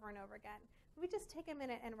over and over again? We just take a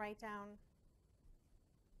minute and write down.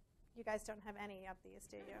 You guys don't have any of these,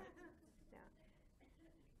 do you? Yeah.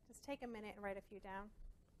 Just take a minute and write a few down.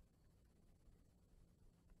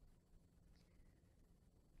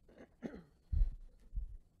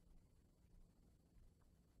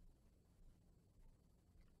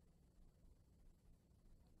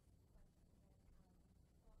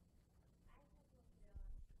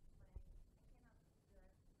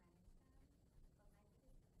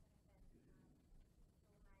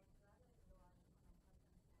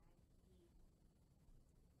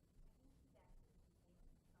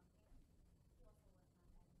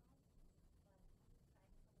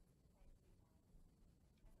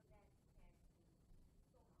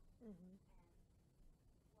 Mm-hmm.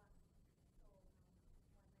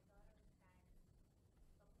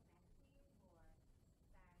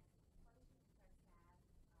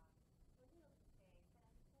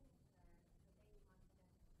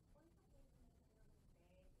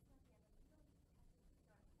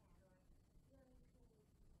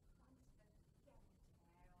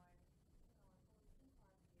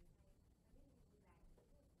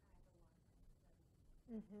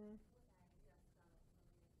 Mm-hmm.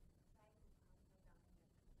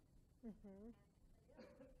 Mm-hmm.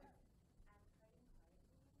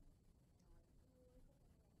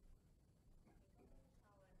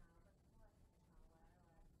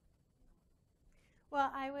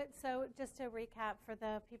 Well, so just to recap for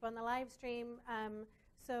the people in the live stream,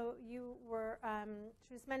 so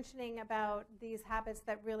she was mentioning about these habits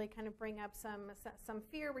that really kind of bring up some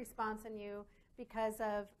fear response in you because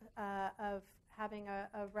of having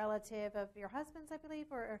a relative of your husband's, I believe,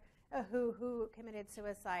 or who committed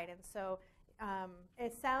suicide. And so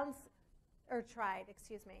it sounds, or tried,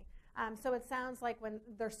 excuse me. So it sounds like when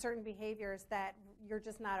there's certain behaviors that you're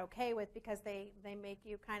just not okay with because they make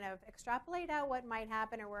you kind of extrapolate out what might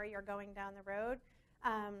happen or where you're going down the road,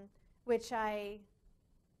 which I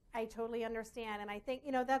totally understand. And I think,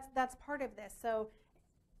 that's part of this. So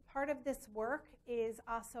part of this work is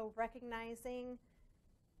also recognizing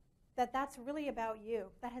that that's really about you.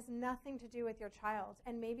 That has nothing to do with your child.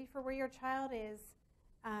 And maybe for where your child is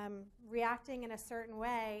reacting in a certain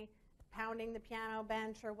way, pounding the piano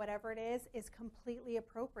bench or whatever it is completely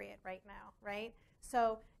appropriate right now, right?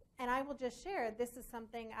 So, and I will just share, this is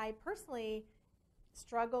something I personally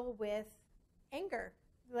struggle with anger.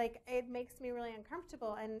 Like, it makes me really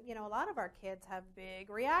uncomfortable. And, you know, a lot of our kids have big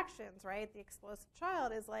reactions, right? The explosive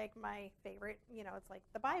child is like my favorite, you know, it's like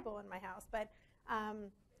the Bible in my house. But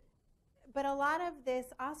a lot of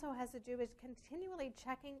this also has to do with continually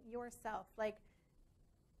checking yourself. Like,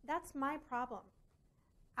 that's my problem.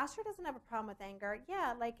 Asher doesn't have a problem with anger.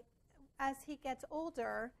 Yeah, like, as he gets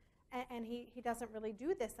older, and he doesn't really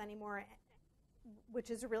do this anymore, which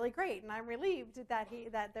is really great, and I'm relieved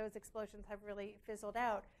that those explosions have really fizzled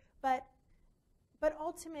out. But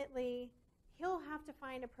ultimately, he'll have to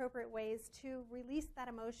find appropriate ways to release that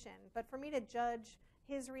emotion. But for me to judge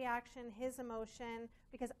his reaction, his emotion,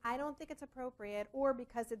 because I don't think it's appropriate, or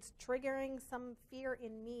because it's triggering some fear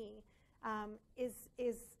in me, is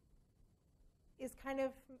kind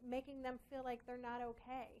of making them feel like they're not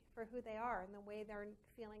okay for who they are and the way they're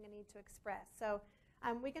feeling a need to express. So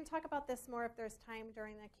we can talk about this more if there's time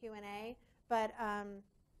during the Q&A, but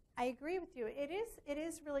I agree with you. It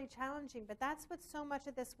is really challenging, but that's what so much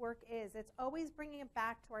of this work is. It's always bringing it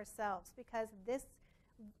back to ourselves, because this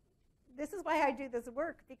is why I do this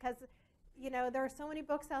work, because, you know, there are so many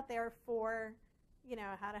books out there for, you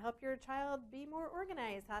know, how to help your child be more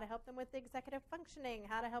organized, how to help them with executive functioning,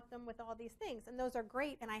 how to help them with all these things. And those are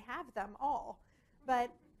great, and I have them all.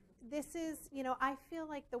 But this is, you know, I feel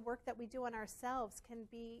like the work that we do on ourselves can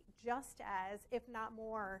be just as, if not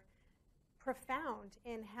more, profound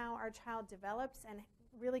in how our child develops and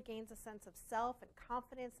really gains a sense of self and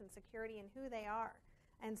confidence and security in who they are.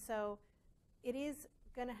 And so it is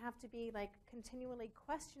going to have to be like continually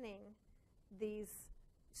questioning these,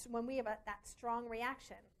 when we have that strong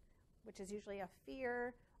reaction, which is usually a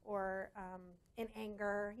fear or an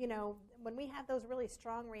anger. You know, when we have those really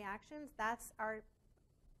strong reactions, that's our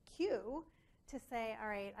cue to say, all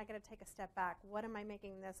right, I got to take a step back. What am I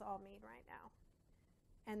making this all mean right now?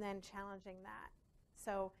 And then challenging that.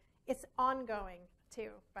 So it's ongoing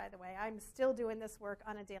too, by the way. I'm still doing this work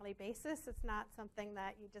on a daily basis. It's not something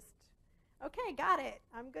that you just, okay, got it,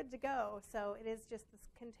 I'm good to go. So it is just this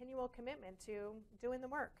continual commitment to doing the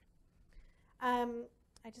work. I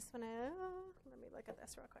just want to, let me look at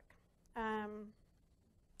this real quick.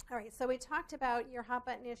 All right, so we talked about your hot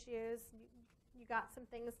button issues. You got some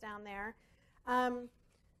things down there.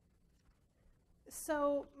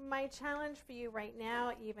 So my challenge for you right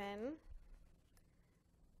now even,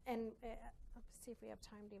 and let's see if we have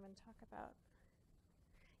time to even talk about.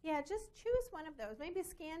 Yeah, just choose one of those. Maybe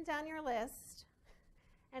scan down your list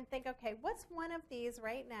and think, okay, what's one of these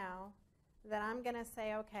right now that I'm going to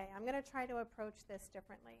say, okay, I'm going to try to approach this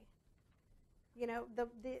differently. You know,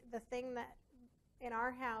 the thing that in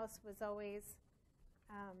our house was always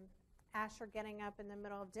Asher getting up in the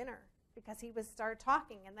middle of dinner because he would start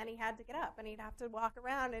talking, and then he had to get up and he'd have to walk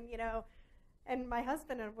around, and, you know, and my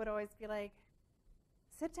husband would always be like,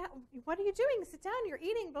 sit down, what are you doing? Sit down, you're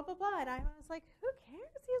eating, blah, blah, blah. And I was like, who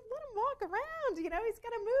cares? Let him walk around, you know, he's got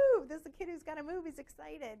to move. This is a kid who's got to move, he's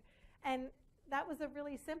excited. And that was a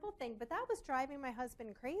really simple thing, but that was driving my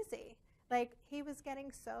husband crazy. Like, he was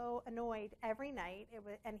getting so annoyed every night,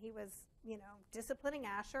 and he was, you know, disciplining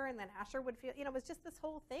Asher, and then Asher would feel, you know, it was just this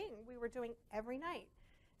whole thing we were doing every night.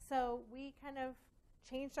 So we kind of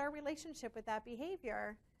changed our relationship with that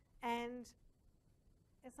behavior, and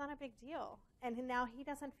it's not a big deal. And now he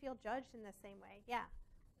doesn't feel judged in the same way. Yeah.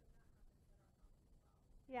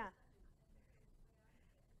 Yeah.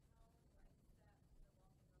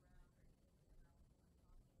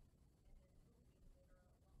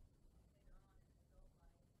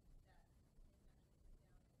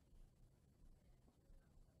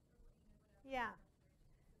 Yeah.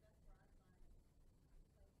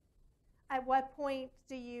 At what point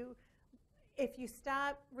do you, if you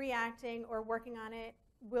stop reacting or working on it,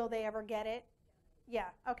 will they ever get it? Yeah,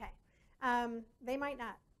 okay. They might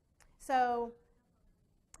not. So,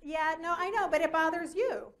 yeah, no, I know, but it bothers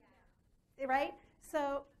you, right?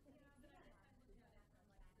 So,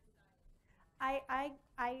 I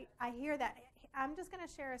hear that. I'm just going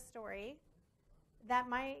to share a story that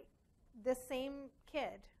this same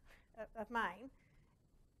kid of mine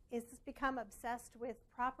is become obsessed with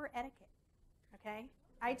proper etiquette, okay?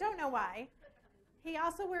 I don't know why. He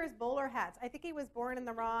also wears bowler hats. I think he was born in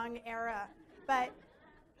the wrong era. But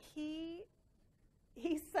he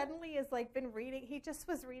suddenly has like been reading, he just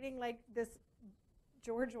was reading like this,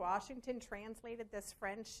 George Washington translated this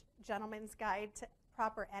French gentleman's guide to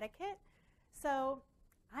proper etiquette. So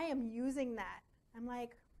I am using that. I'm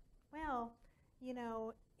like, well, you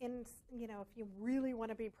know, if you really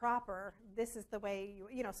want to be proper, this is the way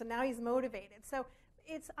you know, so now he's motivated. So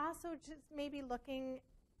it's also just maybe looking,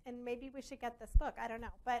 and maybe we should get this book, I don't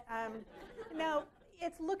know. But no,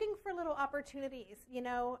 it's looking for little opportunities,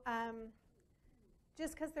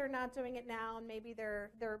 just because they're not doing it now and maybe their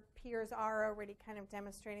peers are already kind of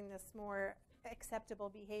demonstrating this more acceptable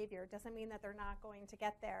behavior doesn't mean that they're not going to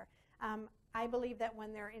get there. I believe that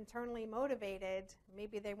when they're internally motivated,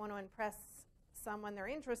 maybe they want to impress someone they're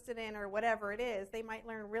interested in or whatever it is, they might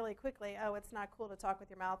learn really quickly, oh, it's not cool to talk with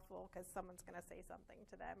your mouth full because someone's going to say something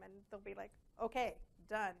to them, and they'll be like, okay,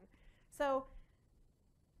 done. So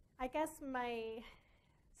I guess my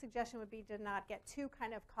suggestion would be to not get too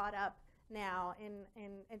kind of caught up now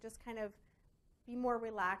and just kind of be more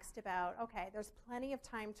relaxed about, okay, there's plenty of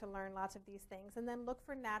time to learn lots of these things, and then look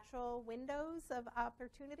for natural windows of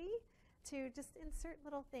opportunity to just insert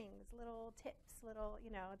little things, little tips, little,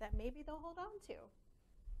 that maybe they'll hold on to.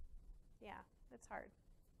 Yeah, it's hard.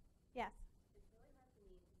 Yes? It's really hard for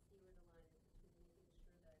me to see where the line is between making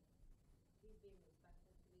sure that he's being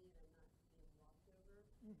respectful to me and I'm not being walked over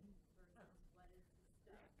versus what is the stuff.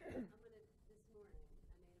 This morning,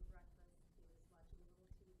 I made him breakfast. He was watching a little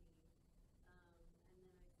TV. And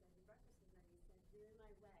then I said, your breakfast is ready. He said, you're in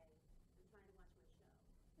my way. I'm trying to watch my show.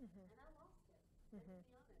 And I lost it, to be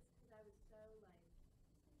honest, because I was so like,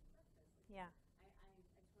 just finish breakfast. Like, Yeah. I totally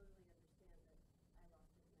understand that I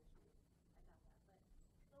lost it initially. I got that.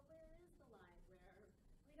 But where is the line where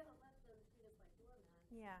we don't let them treat us like doormats?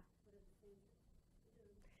 Yeah. But at the same time,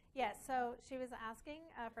 Yeah, so she was asking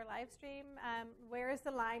for live stream, where is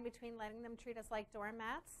the line between letting them treat us like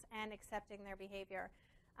doormats and accepting their behavior?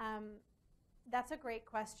 That's a great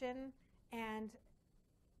question, and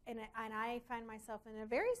I find myself in a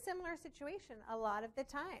very similar situation a lot of the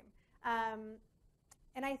time.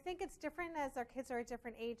 And I think it's different as our kids are at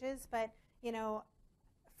different ages, but,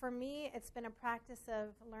 for me, it's been a practice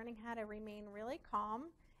of learning how to remain really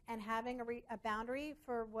calm and having a boundary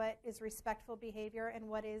for what is respectful behavior and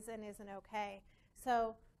what is and isn't okay.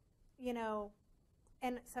 So,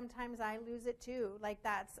 and sometimes I lose it too. Like,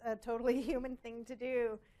 that's a totally human thing to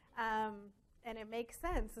do. And it makes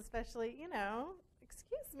sense, especially,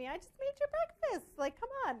 excuse me, I just made your breakfast. Like, come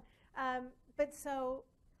on. But so,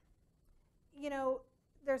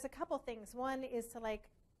 there's a couple things. One is to, like,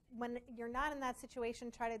 when you're not in that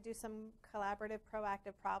situation, try to do some collaborative,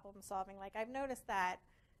 proactive problem solving. Like, I've noticed that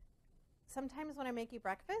sometimes when I make you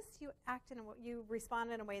breakfast, you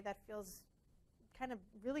respond in a way that feels kind of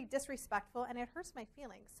really disrespectful, and it hurts my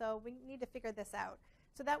feelings. So we need to figure this out.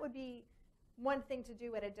 So that would be one thing to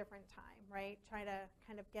do at a different time, right? Try to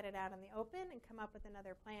kind of get it out in the open and come up with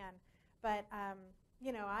another plan. But,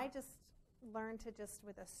 I just learned to just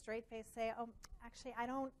with a straight face say, oh, actually, I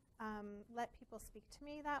don't let people speak to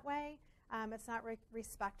me that way. It's not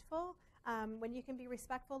respectful. When you can be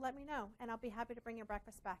respectful, let me know, and I'll be happy to bring your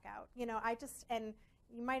breakfast back out. And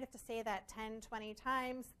you might have to say that 10, 20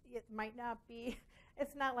 times. It might not be,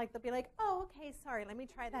 it's not like they'll be like, oh, okay, sorry, let me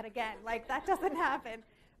try that again. Like, that doesn't happen.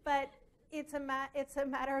 But it's a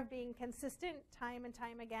matter of being consistent time and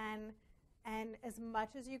time again, and as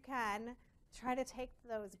much as you can, try to take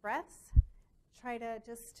those breaths. Try to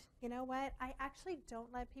just, you know what, I actually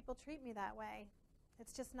don't let people treat me that way.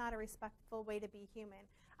 It's just not a respectful way to be human.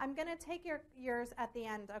 I'm going to take yours at the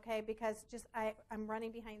end, okay, because I'm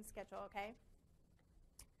running behind schedule, okay?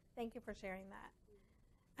 Thank you for sharing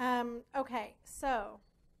that. Okay, so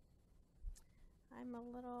I'm a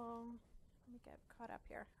little, let me get caught up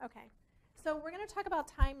here. Okay, so we're going to talk about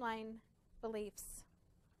timeline beliefs.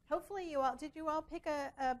 Hopefully did you all pick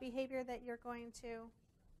a behavior that you're going to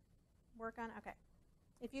work on? Okay.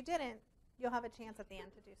 If you didn't, you'll have a chance at the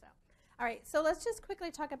end to do so. All right, so let's just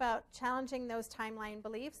quickly talk about challenging those timeline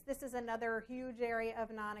beliefs. This is another huge area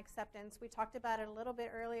of non-acceptance. We talked about it a little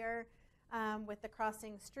bit earlier with the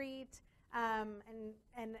crossing street, and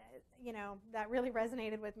that really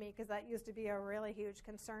resonated with me because that used to be a really huge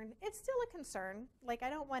concern. It's still a concern. Like, I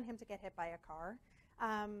don't want him to get hit by a car.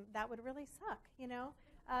 That would really suck,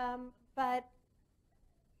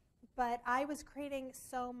 But I was creating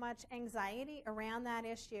so much anxiety around that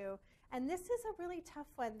issue. And this is a really tough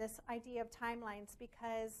one, this idea of timelines,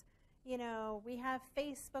 because, we have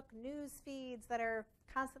Facebook news feeds that are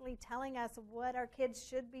constantly telling us what our kids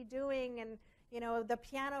should be doing, and, the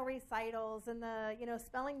piano recitals and the,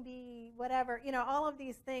 spelling bee, whatever, all of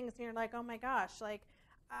these things. And you're like, oh my gosh, like,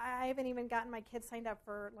 I haven't even gotten my kids signed up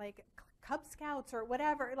for, like, Cub Scouts or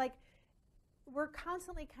whatever. Like, we're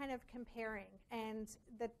constantly kind of comparing, and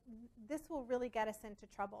this will really get us into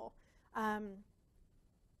trouble.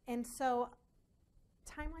 And so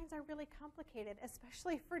timelines are really complicated,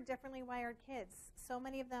 especially for differently wired kids. So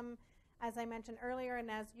many of them, as I mentioned earlier, and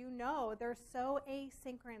as you know, they're so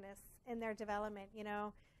asynchronous in their development.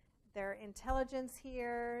 Their intelligence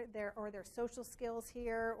here, their social skills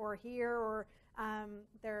here, or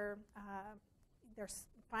Their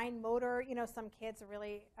fine motor. Some kids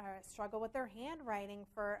really struggle with their handwriting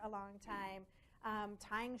for a long time,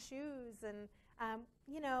 tying shoes, and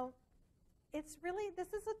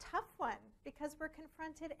this is a tough one because we're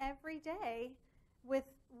confronted every day with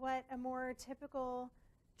what a more typical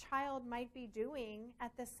child might be doing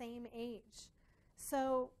at the same age.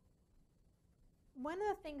 So one of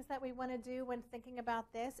the things that we want to do when thinking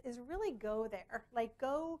about this is really go there. Like,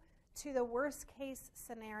 go to the worst case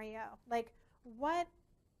scenario. Like, what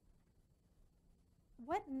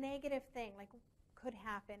negative thing could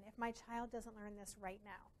happen if my child doesn't learn this right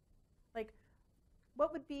now? Like,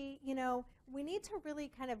 what would be, we need to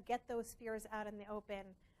really kind of get those fears out in the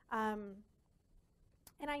open.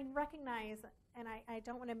 And I recognize, and I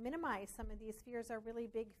don't want to minimize, some of these fears are really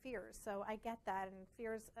big fears. So I get that. And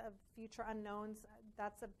fears of future unknowns,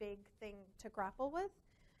 that's a big thing to grapple with.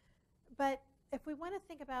 But if we want to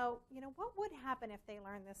think about, what would happen if they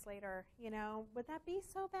learn this later? Would that be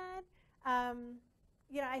so bad?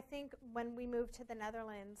 I think when we moved to the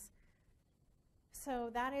Netherlands,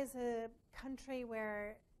 so that is a country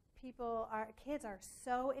where kids are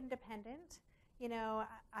so independent.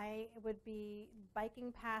 I would be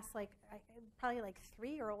biking past probably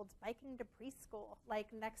 3-year-olds biking to preschool,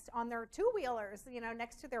 next on their two-wheelers,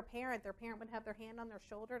 next to their parent. Their parent would have their hand on their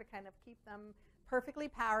shoulder to kind of keep them perfectly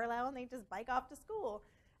parallel, and they just bike off to school.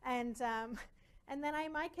 And then I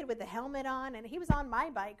had my kid with the helmet on, and he was on my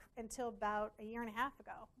bike until about a year and a half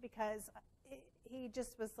ago because he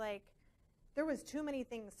just was there was too many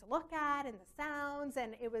things to look at and the sounds,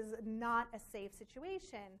 and it was not a safe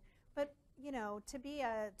situation. But, to be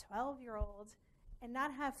a 12-year-old and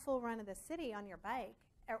not have full run of the city on your bike,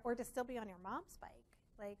 or to still be on your mom's bike,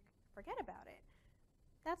 forget about it.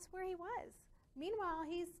 That's where he was. Meanwhile,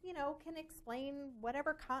 he's, can explain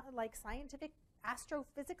whatever scientific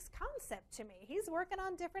astrophysics concept to me. He's working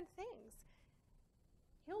on different things.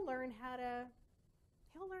 He'll learn how to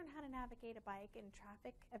navigate a bike in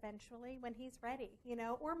traffic eventually when he's ready,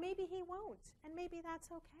 or maybe he won't, and maybe that's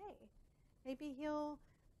okay. Maybe he'll,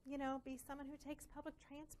 be someone who takes public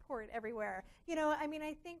transport everywhere.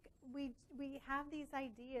 I think we have these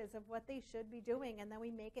ideas of what they should be doing, and then we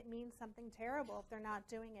make it mean something terrible if they're not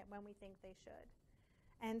doing it when we think they should.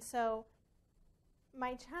 And so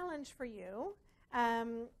my challenge for you,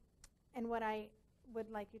 and what I would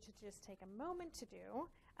like you to just take a moment to do,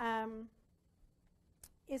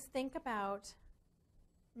 is think about,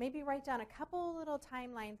 maybe write down a couple little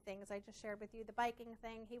timeline things I just shared with you. The biking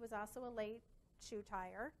thing, he was also a late shoe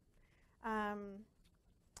tire.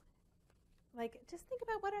 Just think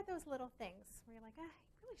about what are those little things where you're I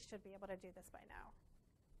really should be able to do this by now.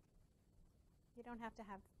 You don't have to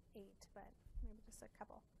have 8, but maybe just a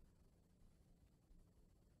couple.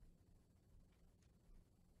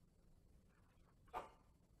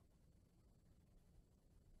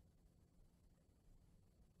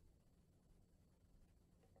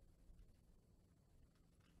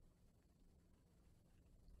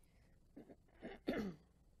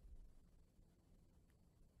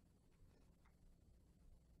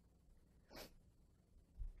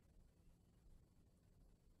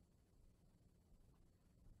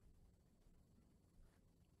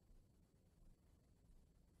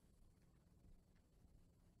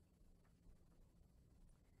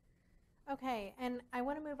 Okay, and I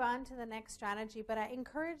want to move on to the next strategy, but I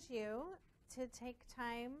encourage you to take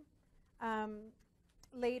time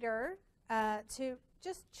later to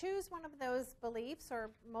just choose one of those beliefs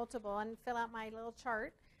or multiple and fill out my little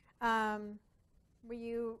chart where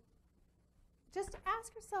you just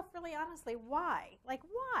ask yourself really honestly, why?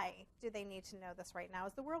 Why do they need to know this right now?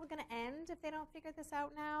 Is the world going to end if they don't figure this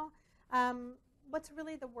out now? What's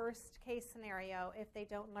really the worst case scenario if they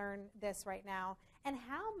don't learn this right now? And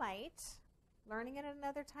how might learning it at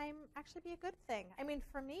another time actually be a good thing?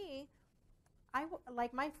 For me,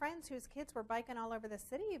 my friends whose kids were biking all over the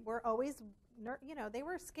city were always, they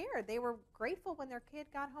were scared. They were grateful when their kid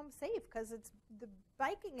got home safe because the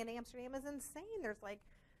biking in Amsterdam is insane. There's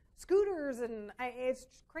scooters and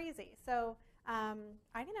it's crazy. So I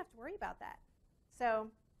didn't have to worry about that. So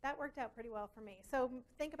that worked out pretty well for me. So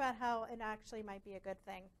think about how it actually might be a good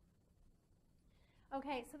thing.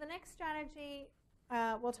 Okay, so the next strategy,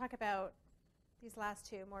 we'll talk about these last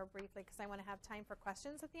two more briefly because I want to have time for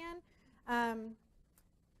questions at the end.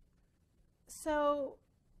 So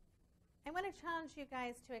I want to challenge you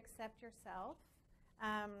guys to accept yourself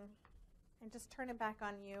and just turn it back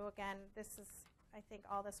on you. Again, I think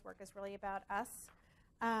all this work is really about us.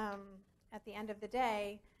 At the end of the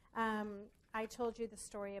day, I told you the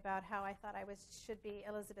story about how I thought I should be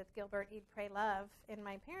Elizabeth Gilbert, Eat, Pray, Love in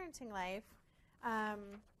my parenting life.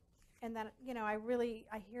 and that,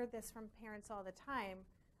 I hear this from parents all the time,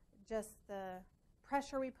 just the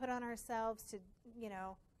pressure we put on ourselves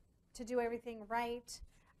to do everything right,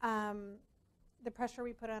 the pressure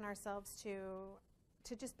we put on ourselves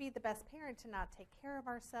to just be the best parent, to not take care of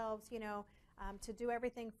ourselves, to do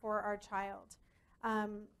everything for our child.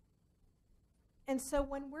 And so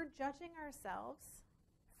when we're judging ourselves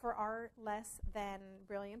for our less than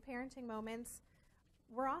brilliant parenting moments,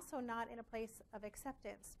 we're also not in a place of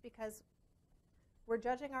acceptance, because we're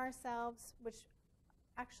judging ourselves, which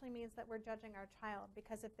actually means that we're judging our child,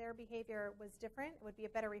 because if their behavior was different, it would be a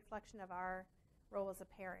better reflection of our role as a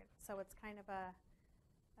parent. So it's kind of a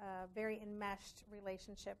very enmeshed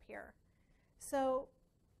relationship here. So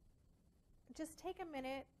just take a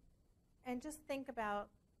minute and just think about,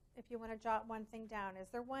 if you want to jot one thing down, is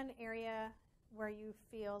there one area where you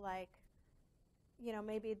feel like,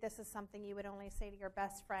 maybe this is something you would only say to your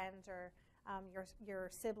best friend or your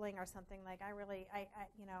sibling or something, like,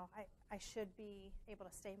 I should be able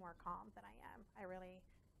to stay more calm than I am.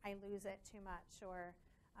 I lose it too much. Or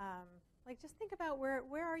just think about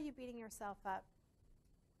where are you beating yourself up,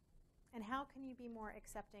 and how can you be more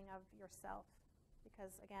accepting of yourself?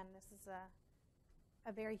 Because again, this is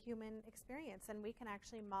a very human experience, and we can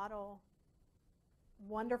actually model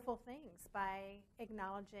wonderful things by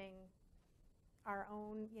acknowledging our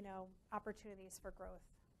own, opportunities for growth.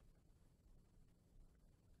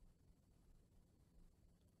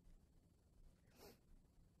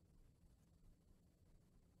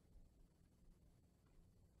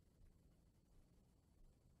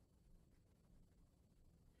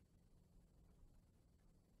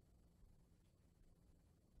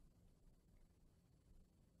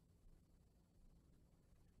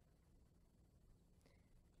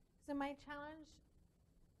 So my challenge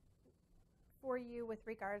for you with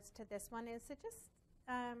regards to this one is to just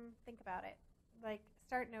think about it. Like,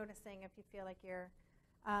 start noticing if you feel like you're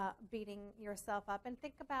beating yourself up, and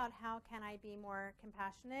think about, how can I be more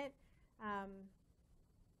compassionate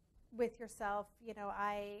with yourself?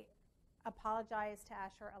 I apologize to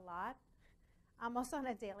Asher a lot, almost on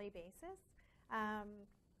a daily basis,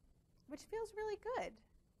 which feels really good.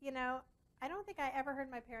 I don't think I ever heard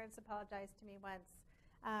my parents apologize to me once.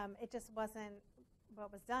 It just wasn't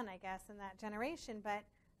what was done, I guess, in that generation. But,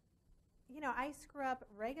 I screw up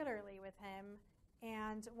regularly with him.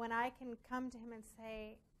 And when I can come to him and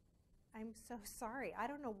say, I'm so sorry, I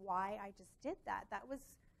don't know why I just did that. That was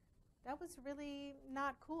really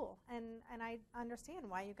not cool. And I understand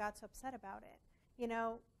why you got so upset about it.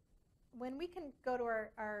 When we can go to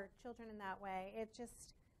our children in that way,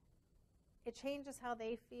 it changes how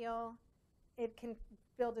they feel. It can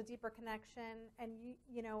build a deeper connection, and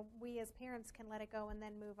we as parents can let it go and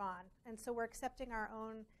then move on. And so we're accepting our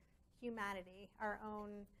own humanity, our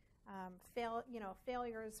own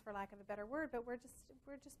failures, for lack of a better word, but we're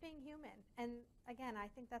just being human. And again, I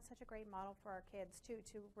think that's such a great model for our kids too,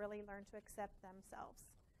 to really learn to accept themselves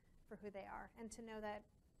for who they are, and to know that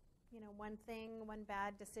one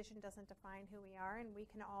bad decision doesn't define who we are, and we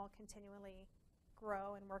can all continually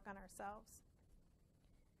grow and work on ourselves.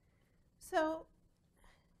 So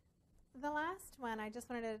the last one I just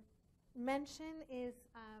wanted to mention is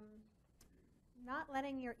not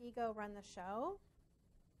letting your ego run the show.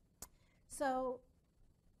 So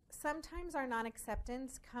sometimes our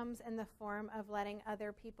non-acceptance comes in the form of letting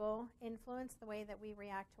other people influence the way that we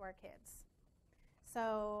react to our kids.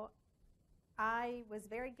 So I was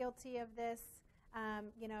very guilty of this.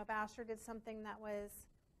 If Asher did something that was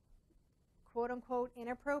quote-unquote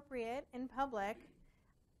inappropriate in public,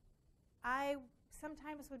 I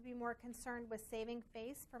sometimes would be more concerned with saving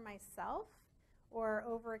face for myself or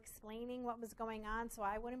over-explaining what was going on so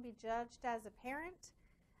I wouldn't be judged as a parent.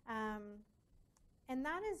 And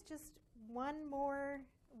that is just one more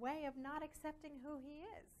way of not accepting who he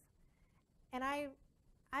is. And I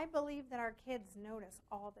believe that our kids notice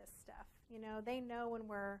all this stuff. They know when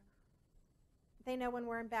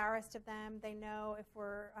we're embarrassed of them. They know if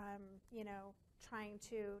we're, trying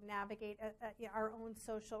to navigate our own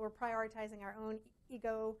social, we're prioritizing our own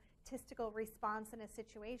egotistical response in a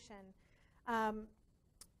situation.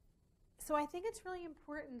 So I think it's really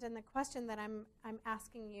important, and the question that I'm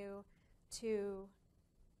asking you to,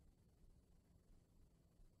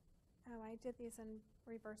 I did these in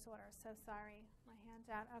reverse order, so sorry, my hand's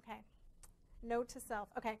out, okay. Note to self,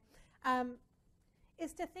 okay,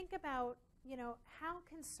 is to think about, how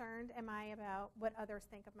concerned am I about what others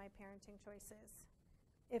think of my parenting choices?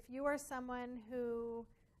 If you are someone who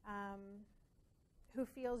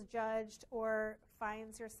feels judged or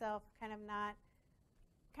finds yourself kind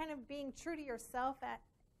of being true to yourself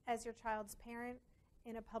as your child's parent,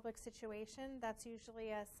 in a public situation, that's usually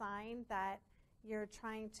a sign that you're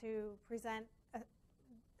trying to present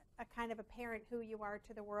a kind of a parent who you are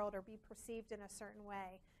to the world or be perceived in a certain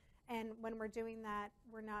way. And when we're doing that,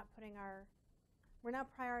 we're not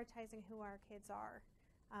prioritizing who our kids are.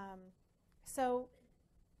 So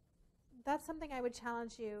that's something I would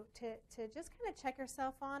challenge you to just kind of check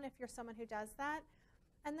yourself on if you're someone who does that.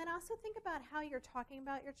 And then also think about how you're talking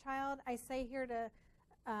about your child. I say here to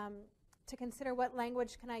consider what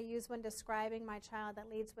language can I use when describing my child that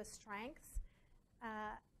leads with strengths.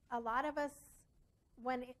 A lot of us,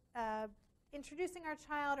 when introducing our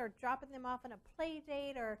child or dropping them off on a play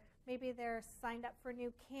date, or maybe they're signed up for a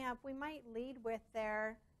new camp, we might lead with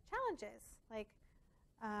their challenges. Like,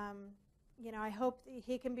 I hope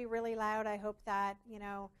he can be really loud. I hope that,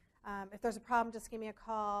 if there's a problem, just give me a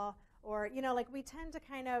call. Or, we tend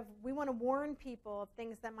to we want to warn people of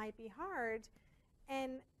things that might be hard.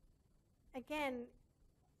 And again,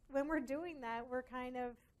 when we're doing that,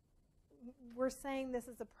 we're saying this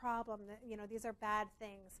is a problem, that, these are bad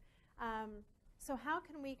things. So how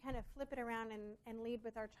can we kind of flip it around and lead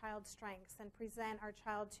with our child's strengths and present our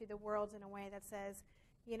child to the world in a way that says,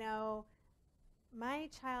 my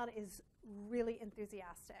child is really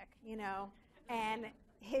enthusiastic, and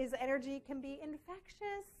his energy can be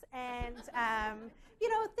infectious, and,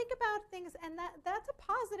 think about things, and that's a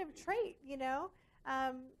positive trait,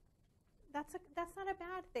 that's not a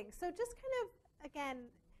bad thing. So just kind of, again,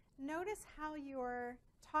 notice how you're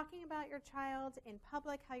talking about your child in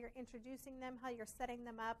public, how you're introducing them, how you're setting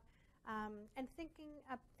them up, and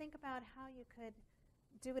think about how you could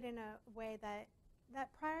do it in a way that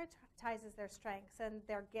prioritizes their strengths and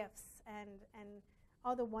their gifts and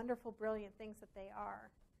all the wonderful, brilliant things that they are.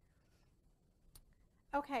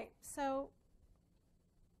 Okay, so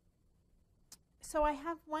I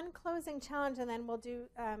have one closing challenge, and then we'll do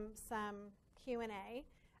some Q&A.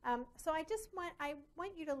 So I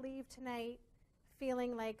want you to leave tonight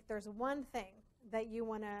feeling like there's one thing that you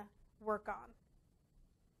want to work on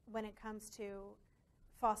when it comes to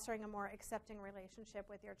fostering a more accepting relationship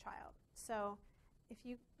with your child. So if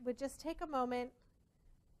you would just take a moment,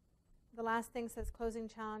 the last thing says closing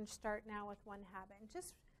challenge, start now with one habit. And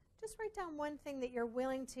just write down one thing that you're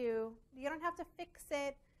willing to, you don't have to fix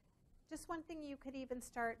it, just one thing you could even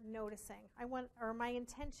start noticing. My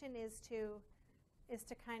intention is to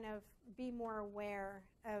kind of be more aware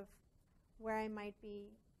of where I might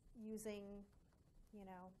be using,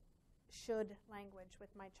 should language with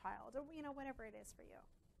my child, or, whatever it is for you.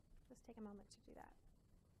 Just take a moment to do that.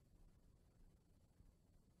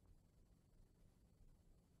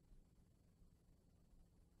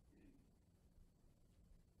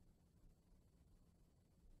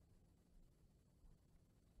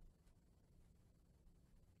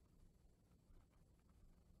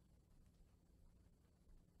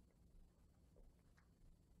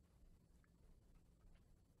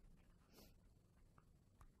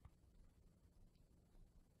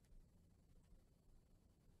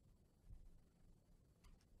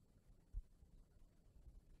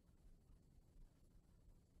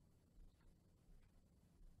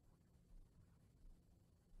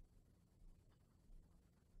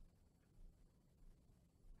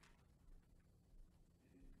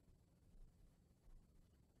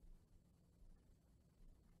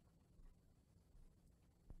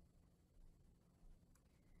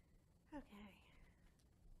 Okay.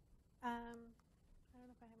 I don't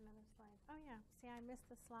know if I have another slide. Oh, yeah. See, I missed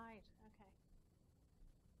the slide. Okay.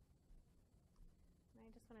 And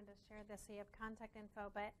I just wanted to share this so you have contact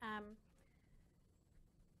info. But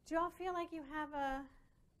do you all feel like you have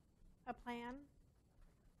a plan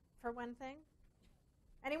for one thing?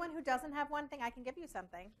 Anyone who doesn't have one thing, I can give you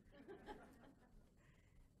something.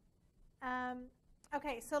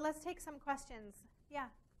 Okay, so let's take some questions. Yeah.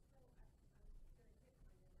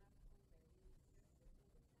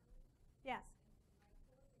 Yes.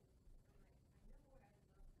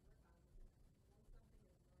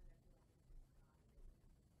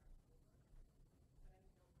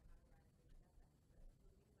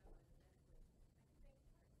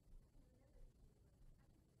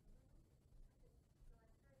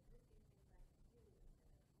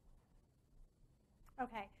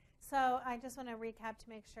 Okay, so I just want to recap to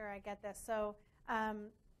make sure I get this. So,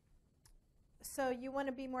 so you want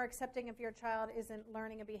to be more accepting if your child isn't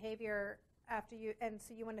learning a behavior after you, and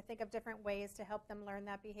so you want to think of different ways to help them learn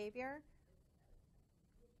that behavior?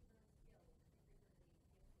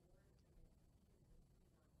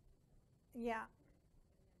 Yeah.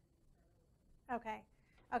 Okay.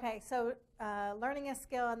 Okay, so learning a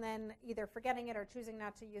skill and then either forgetting it or choosing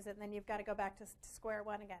not to use it, and then you've got to go back to square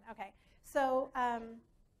one again. Okay, so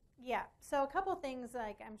Yeah, so a couple things,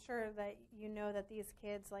 like I'm sure that you know that these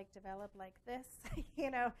kids like develop like this.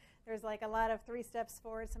 There's like a lot of 3 steps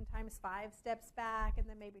forward, sometimes 5 steps back, and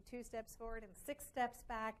then maybe 2 steps forward and 6 steps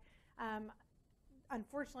back.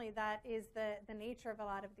 Unfortunately, that is the nature of a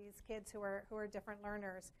lot of these kids who are different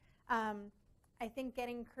learners. I think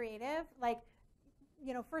getting creative, like,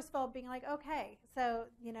 first of all, being like, okay, so,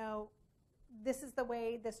 this is the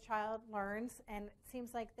way this child learns, and it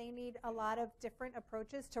seems like they need a lot of different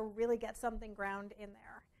approaches to really get something ground in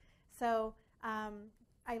there. So I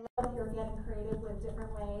love you're getting creative with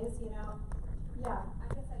different ways, Yeah.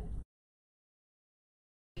 I guess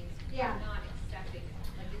Yeah. I'm not accepting it.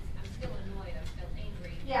 Like I'm still annoyed, I'm still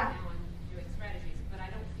angry. Yeah. Now I'm doing strategies, but I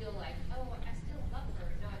don't feel like, oh, I still love her.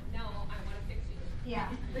 No, I want to fix you.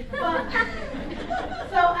 Yeah. Well,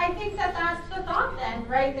 so I think that's the thought then,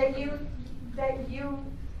 right?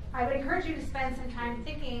 I would encourage you to spend some time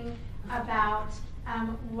thinking about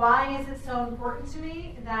why is it so important to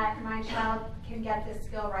me that my child can get this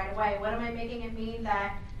skill right away? What am I making it mean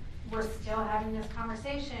that we're still having this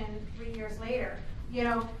conversation 3 years later?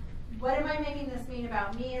 What am I making this mean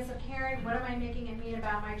about me as a parent? What am I making it mean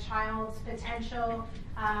about my child's potential,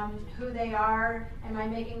 who they are? Am I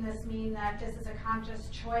making this mean that this is a conscious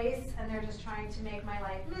choice and they're just trying to make my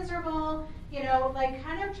life miserable?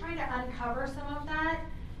 Kind of trying to uncover some of that.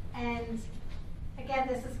 And again,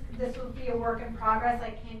 this will be a work in progress.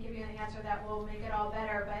 I can't give you an answer that will make it all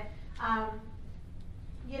better, but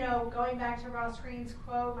going back to Ross Green's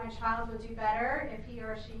quote, my child would do better if he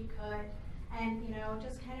or she could. And,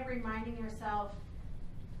 just kind of reminding yourself,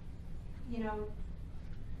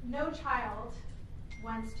 no child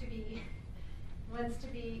wants to be,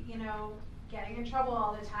 getting in trouble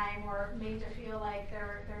all the time or made to feel like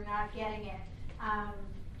they're not getting it.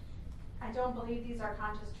 I don't believe these are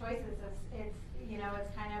conscious choices. It's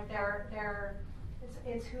kind of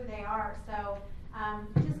it's who they are. So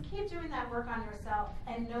just keep doing that work on yourself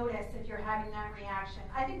and notice if you're having that reaction.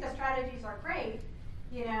 I think the strategies are great.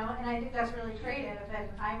 And I think that's really creative. And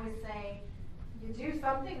I would say you do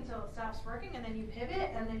something until it stops working, and then you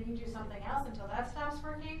pivot, and then you do something else until that stops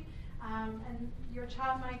working. And your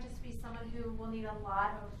child might just be someone who will need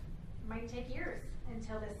might take years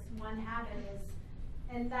until this one habit is,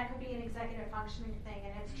 and that could be an executive functioning thing,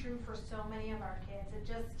 and it's true for so many of our kids. It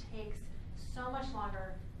just takes so much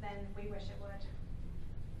longer than we wish it would.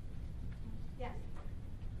 Yes?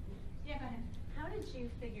 Yeah, go ahead. How did you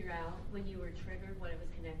figure out when you were triggered what it was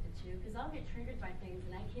connected to? Because I'll get triggered by things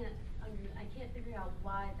and I can't figure out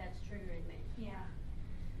why that's triggering me. Yeah.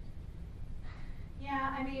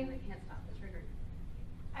 Yeah, I mean, I can't stop the trigger.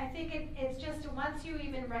 I think it's just once you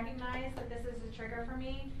even recognize that this is a trigger for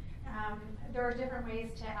me, there are different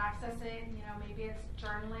ways to access it. Maybe it's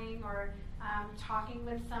journaling or talking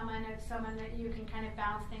with someone that you can kind of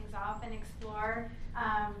bounce things off and explore.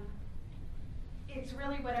 It's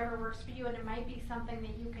really whatever works for you, and it might be something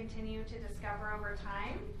that you continue to discover over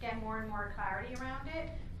time, get more and more clarity around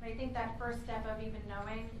it. But I think that first step of even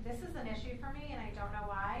knowing this is an issue for me and I don't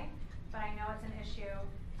know why, but I know it's an issue.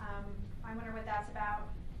 I wonder what that's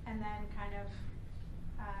about, and then kind of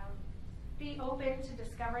be open to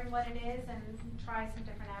discovering what it is and try some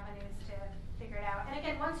different avenues to figure it out. And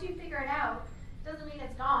again, once you figure it out, doesn't mean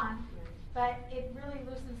it's gone, but it really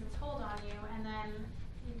loosens its hold on you, and then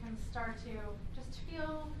you can start to just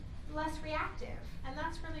feel less reactive. And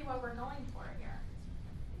that's really what we're going for here.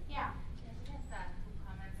 Yeah? Yes, just two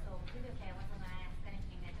comments. So previously I wasn't going to ask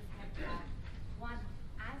anything. I just have one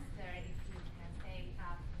answer, if you can say,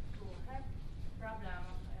 to her problem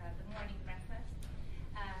of the morning breakfast.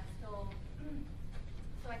 So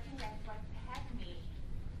I think that what helped me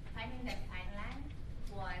finding that timeline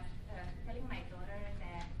was telling my daughter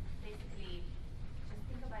that basically just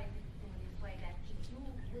think about it in this way, that if you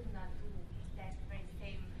would not do that very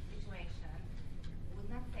same situation, would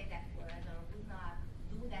not say that word or would not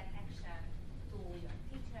do that action,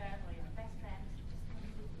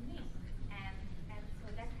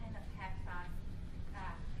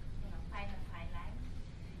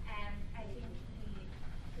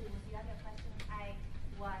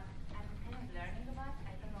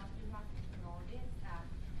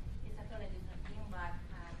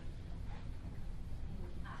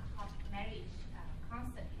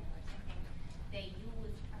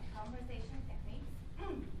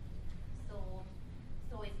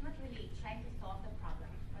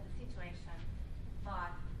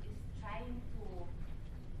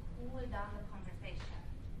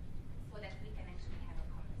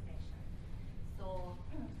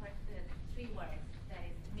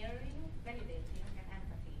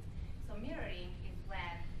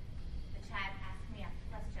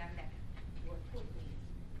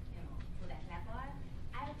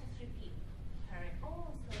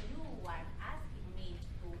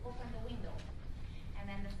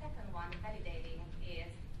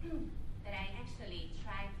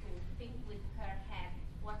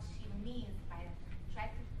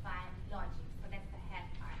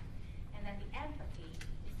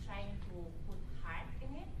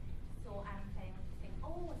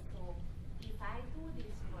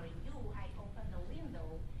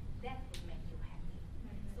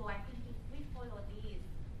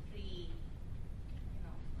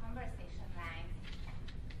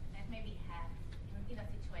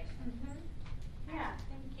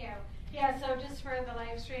 for the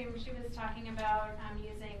live stream, she was talking about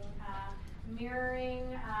using mirroring,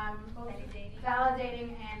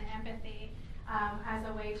 validating, and empathy as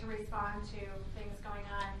a way to respond to things going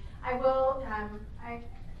on. I will,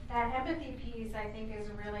 that empathy piece I think is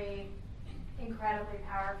really incredibly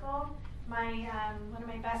powerful. My one of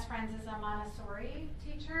my best friends is a Montessori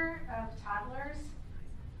teacher of toddlers,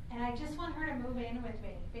 and I just want her to move in with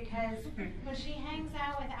me, because when she hangs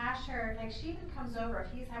out with Asher, like, she even comes over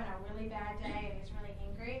if he's having a really bad day and he's really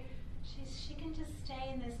angry. She can just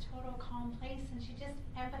stay in this total calm place, and she just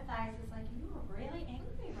empathizes, like, you are really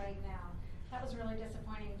angry right now. That was really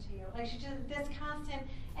disappointing to you. Like, she just, this constant,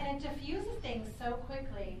 and it diffuses things so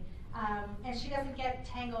quickly, and she doesn't get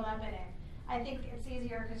tangled up in it. I think it's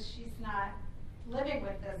easier because she's not living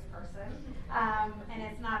with this person, and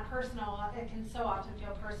it's not personal. It can so often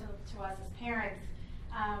feel personal to us as parents,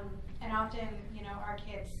 and often, you know, our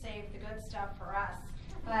kids save the good stuff for us.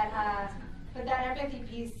 But that empathy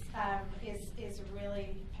piece is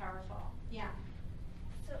really powerful. Yeah.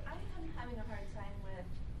 So I am having a hard time with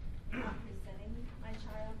not resenting my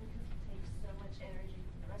child, because it takes so much energy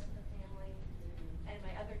from the rest of the family, and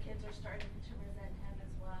my other kids are starting to resent him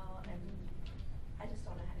as well, and I just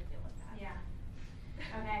don't know how to deal with that. Yeah.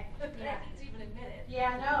 Okay. Yeah. I need to even admit it.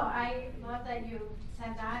 Yeah, no, I love that you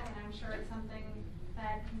said that, and I'm sure it's something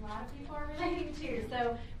that a lot of people are relating to.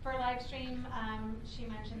 So for live stream, she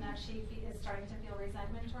mentioned that she is starting to feel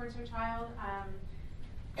resentment towards her child,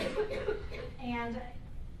 and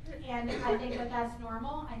I think that that's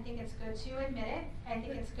normal. I think it's good to admit it. I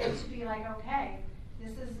think it's good to be like, okay,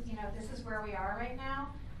 this is where we are right now.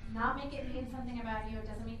 Not make it mean something about you. It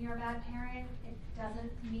doesn't mean you're a bad parent. It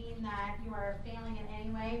doesn't mean that you are failing in any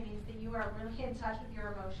way. It means that you are really in touch with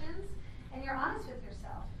your emotions and you're honest with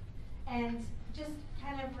yourself. And just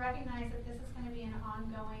kind of recognize that this is going to be an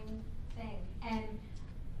ongoing thing. And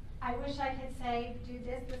I wish I could say, do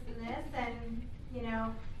this, this, and this, and, you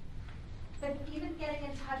know, but even getting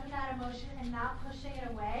in touch with that emotion and not pushing it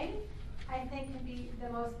away, I think can be the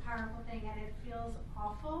most powerful thing. And it feels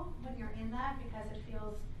awful when you're in that, because it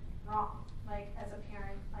feels wrong. Like, as a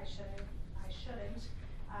parent, I shouldn't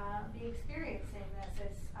be experiencing this.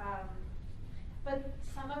 It's, but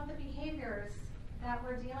some of the behaviors that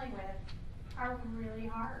we're dealing with are really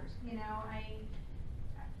hard. You know, I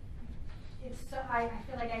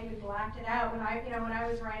feel like I even blacked it out when I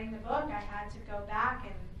was writing the book. I had to go back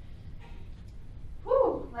and,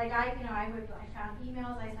 like, I found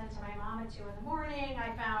emails I sent to my mom at 2 in the morning.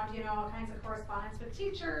 I found, you know, all kinds of correspondence with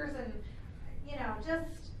teachers, and, you know,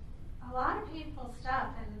 just a lot of painful stuff.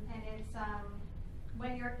 And it's,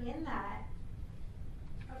 when you're in that,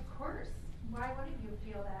 of course, why wouldn't you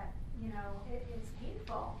feel that? You know, it's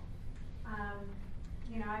painful.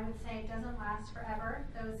 You know, I would say it doesn't last forever.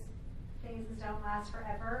 Those phases don't last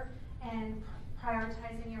forever. And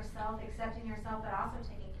prioritizing yourself, accepting yourself, but also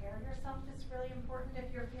taking care of yourself is really important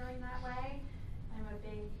if you're feeling that way. I'm a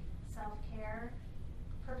big self-care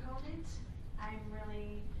proponent. I'm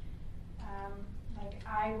really, like,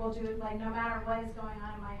 I will do, like, no matter what is going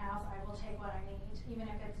on in my house, I will take what I need, even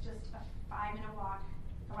if it's just a 5-minute walk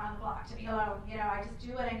around the block to be alone. You know, I just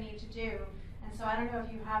do what I need to do. And so I don't know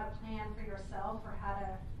if you have a plan for yourself or how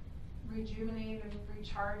to rejuvenate and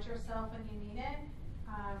recharge yourself when you need it,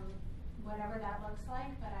 whatever that looks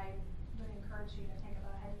like, but I would encourage you to think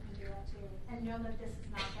about how you can do that too. And know that this is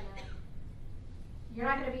not gonna, you're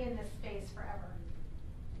not gonna be in this space forever.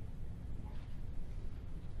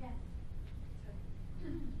 Yeah.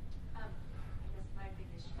 I guess my big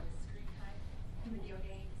issue is screen time, video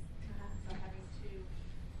games. So having 2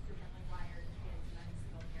 differently wired kids, and I'm a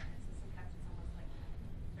single parent, so sometimes it's almost like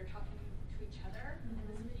they're talking to each other in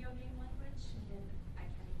this video game language, and I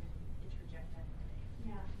can't even interject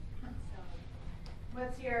anything. Yeah. So,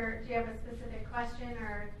 Do you have a specific question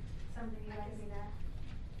or something you'd like me to?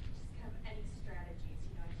 just kind of any strategies.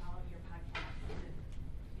 You know, I follow your podcast, and,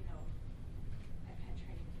 you know, I've had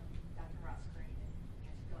training from Dr. Ross Green, and I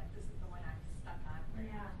just feel like this is the one I'm stuck on. Where,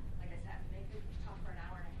 Yeah. like I said, they could talk for an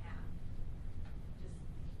hour and a half, just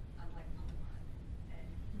on like Pokemon, and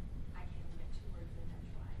I can't even get 2 words in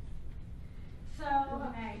edgewise. So,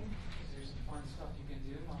 okay. Is there some fun stuff you can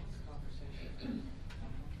do on this conversation?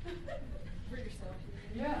 For yourself.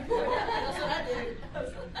 Yeah. That's what I do. Have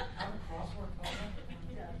a crossword puzzle?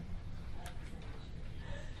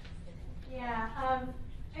 Yeah,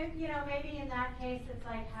 you know, maybe in that case, it's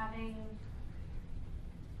like having,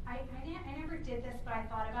 I never did this, but I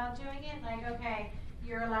thought about doing it. Like, okay,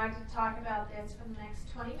 you're allowed to talk about this for the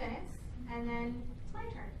next 20 minutes, and then it's my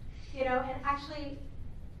turn. You know, and actually,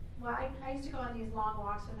 well, I used to go on these long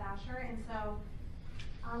walks with Asher, and so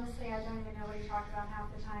honestly, I don't even know what he talked about half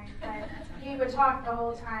the time, but he would talk the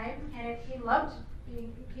whole time, and he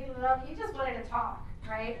just wanted to talk,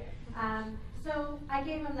 right? So I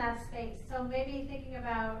gave him that space. So maybe thinking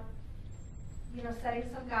about, setting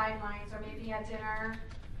some guidelines, or maybe at dinner,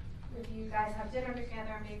 if you guys have dinner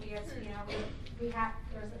together, maybe it's, we have,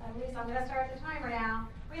 at least I'm gonna start the timer now.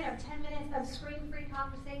 We're gonna have 10 minutes of screen-free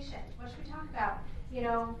conversation. What should we talk about?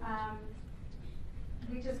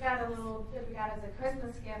 We just got we got as a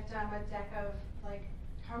Christmas gift, a deck of like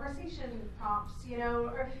conversation prompts,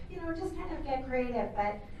 or, just kind of get creative,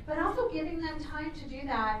 but also giving them time to do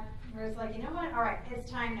that, where it's like, you know what, all right, it's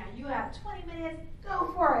time now. You have 20 minutes,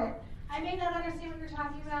 go for it. I may not understand what you're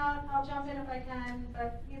talking about, I'll jump in if I can,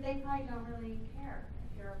 but they probably don't really care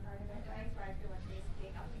if you're a part of it, right? That's where I feel like it's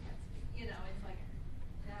being up against me. It's like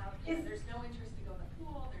now there's no interest to go to the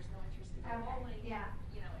pool, there's no interest to go bowling. Yeah.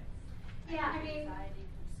 It's I mean, anxiety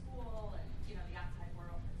from school and the outside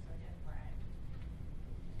world is so different.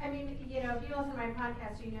 I mean, if you listen to my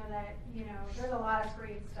podcast, you know that, there's a lot of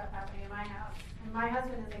screen stuff happening in my house. And my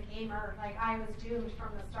husband is a gamer, like I was doomed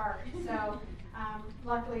from the start. So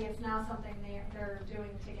luckily it's now something they're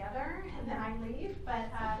doing together, and then I leave.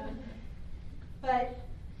 But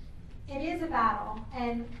it is a battle,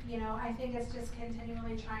 and I think it's just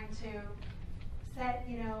continually trying to set,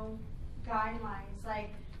 guidelines,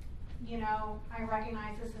 like, I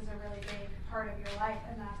recognize this is a really big part of your life,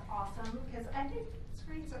 and that's awesome, because I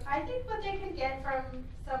think what they can get from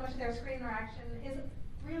so much of their screen interaction is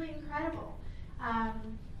really incredible.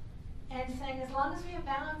 And saying, as long as we have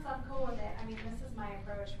balance, I'm cool with it. I mean, this is my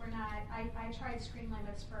approach. I tried screen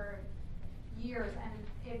limits for years,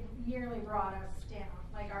 and it nearly brought us down.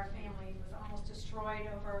 Like, our family was almost destroyed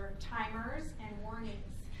over timers and warnings.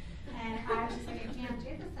 And I was just like, I can't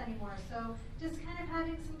do this anymore. So just kind of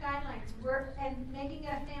having some guidelines. And making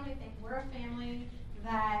it a family thing. We're a family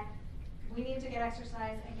that we need to get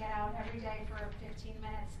exercise and get out every day for 15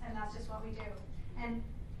 minutes, and that's just what we do. And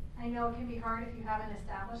I know it can be hard if you haven't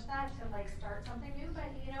established that to start something new, but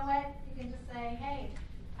you know what? You can just say, hey,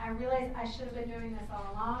 I realize I should have been doing this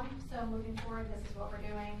all along, so moving forward, this is what we're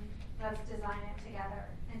doing. Let's design it together.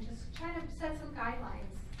 And just try to set some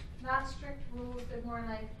guidelines. Not strict rules, but more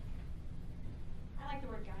like, I like the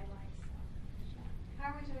word guidelines. So. Yeah.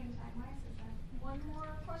 How are we doing time-wise? Is that One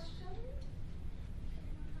more question?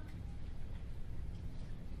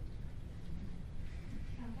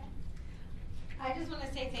 okay? I just want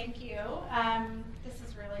to say thank you. This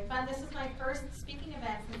is really fun. This is my first speaking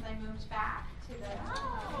event since I moved back to the.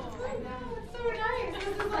 Oh, I know, it's so nice.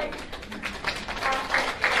 This is like,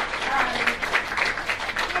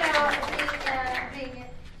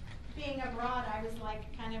 being abroad, I was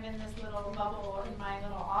like kind of in this little bubble in my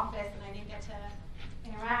little office, and I didn't get to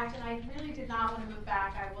interact. And I really did not want to move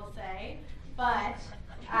back, I will say, but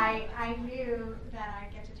I knew that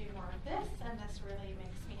I'd get to do more of this, and this really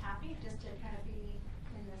makes me happy just to kind of be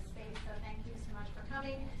in this space. So thank you so much for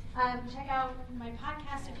coming. Check out my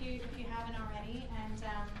podcast if you haven't already,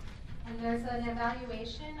 and there's an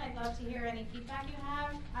evaluation. I'd love to hear any feedback you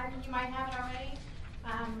have. You might have it already.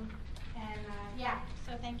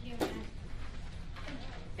 So thank you.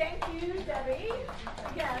 Thank you, Debbie.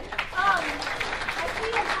 Again, I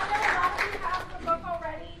see another lot of you have the book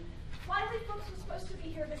already. Wiley Books was supposed to be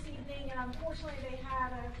here this evening, and unfortunately they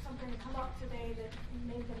had something come up today that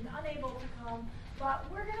made them unable to come. But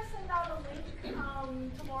we're going to send out a link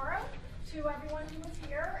tomorrow to everyone who was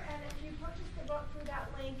here, and if you purchase the book through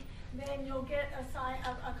that link, then you'll get a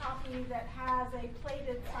copy that has a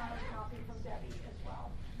plated signed copy from Debbie as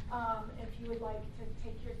well. If you would like to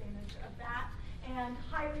take your advantage of that, and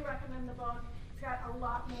highly recommend the book. It's got a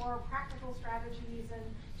lot more practical strategies and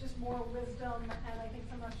just more wisdom, and I think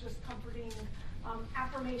some of just comforting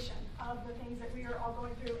affirmation of the things that we are all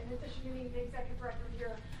going through. In addition to being the executive director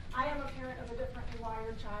here, I am a parent of a differently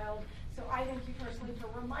wired child, so I thank you personally for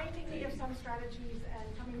reminding me of some strategies and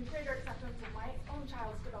coming to greater acceptance of my own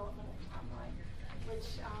child's developmental timeline,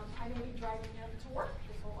 which I may be driving him to work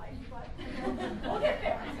his whole life, but we'll get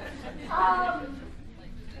there.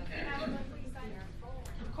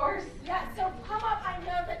 Of course. Yeah, so come up. I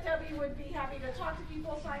know that Debbie would be happy to talk to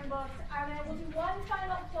people, sign books, and I will do one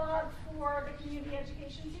final plug for the community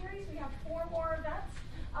education series. We have 4 more events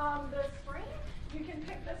this spring. You can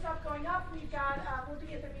pick this up going up. We'll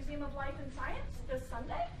be at the Museum of Life and Science this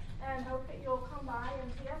Sunday, and hope that you'll come by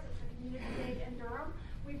and see us. It's a community day in Durham.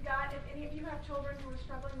 We've got, if any of you have children who are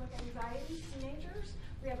struggling with anxiety, teenagers,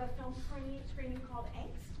 we have a film screening called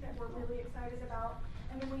Angst that we're really excited about.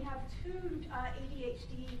 And then we have 2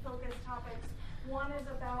 ADHD-focused topics. One is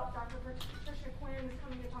about Dr. Patricia Quinn is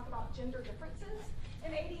coming to talk about gender differences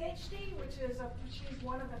in ADHD, which she's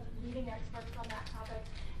one of the leading experts on that topic.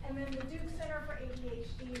 And then the Duke Center for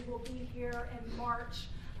ADHD will be here in March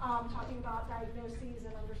talking about diagnoses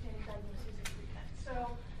and understanding diagnoses and treatment.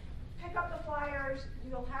 So pick up the flyers.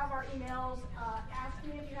 You'll have our emails. Ask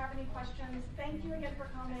me if you have any questions. Thank you again for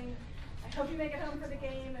coming. I hope you make it home for the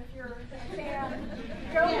game if you're a fan.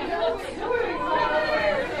 Go, go, go.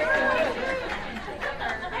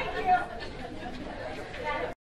 Thank you.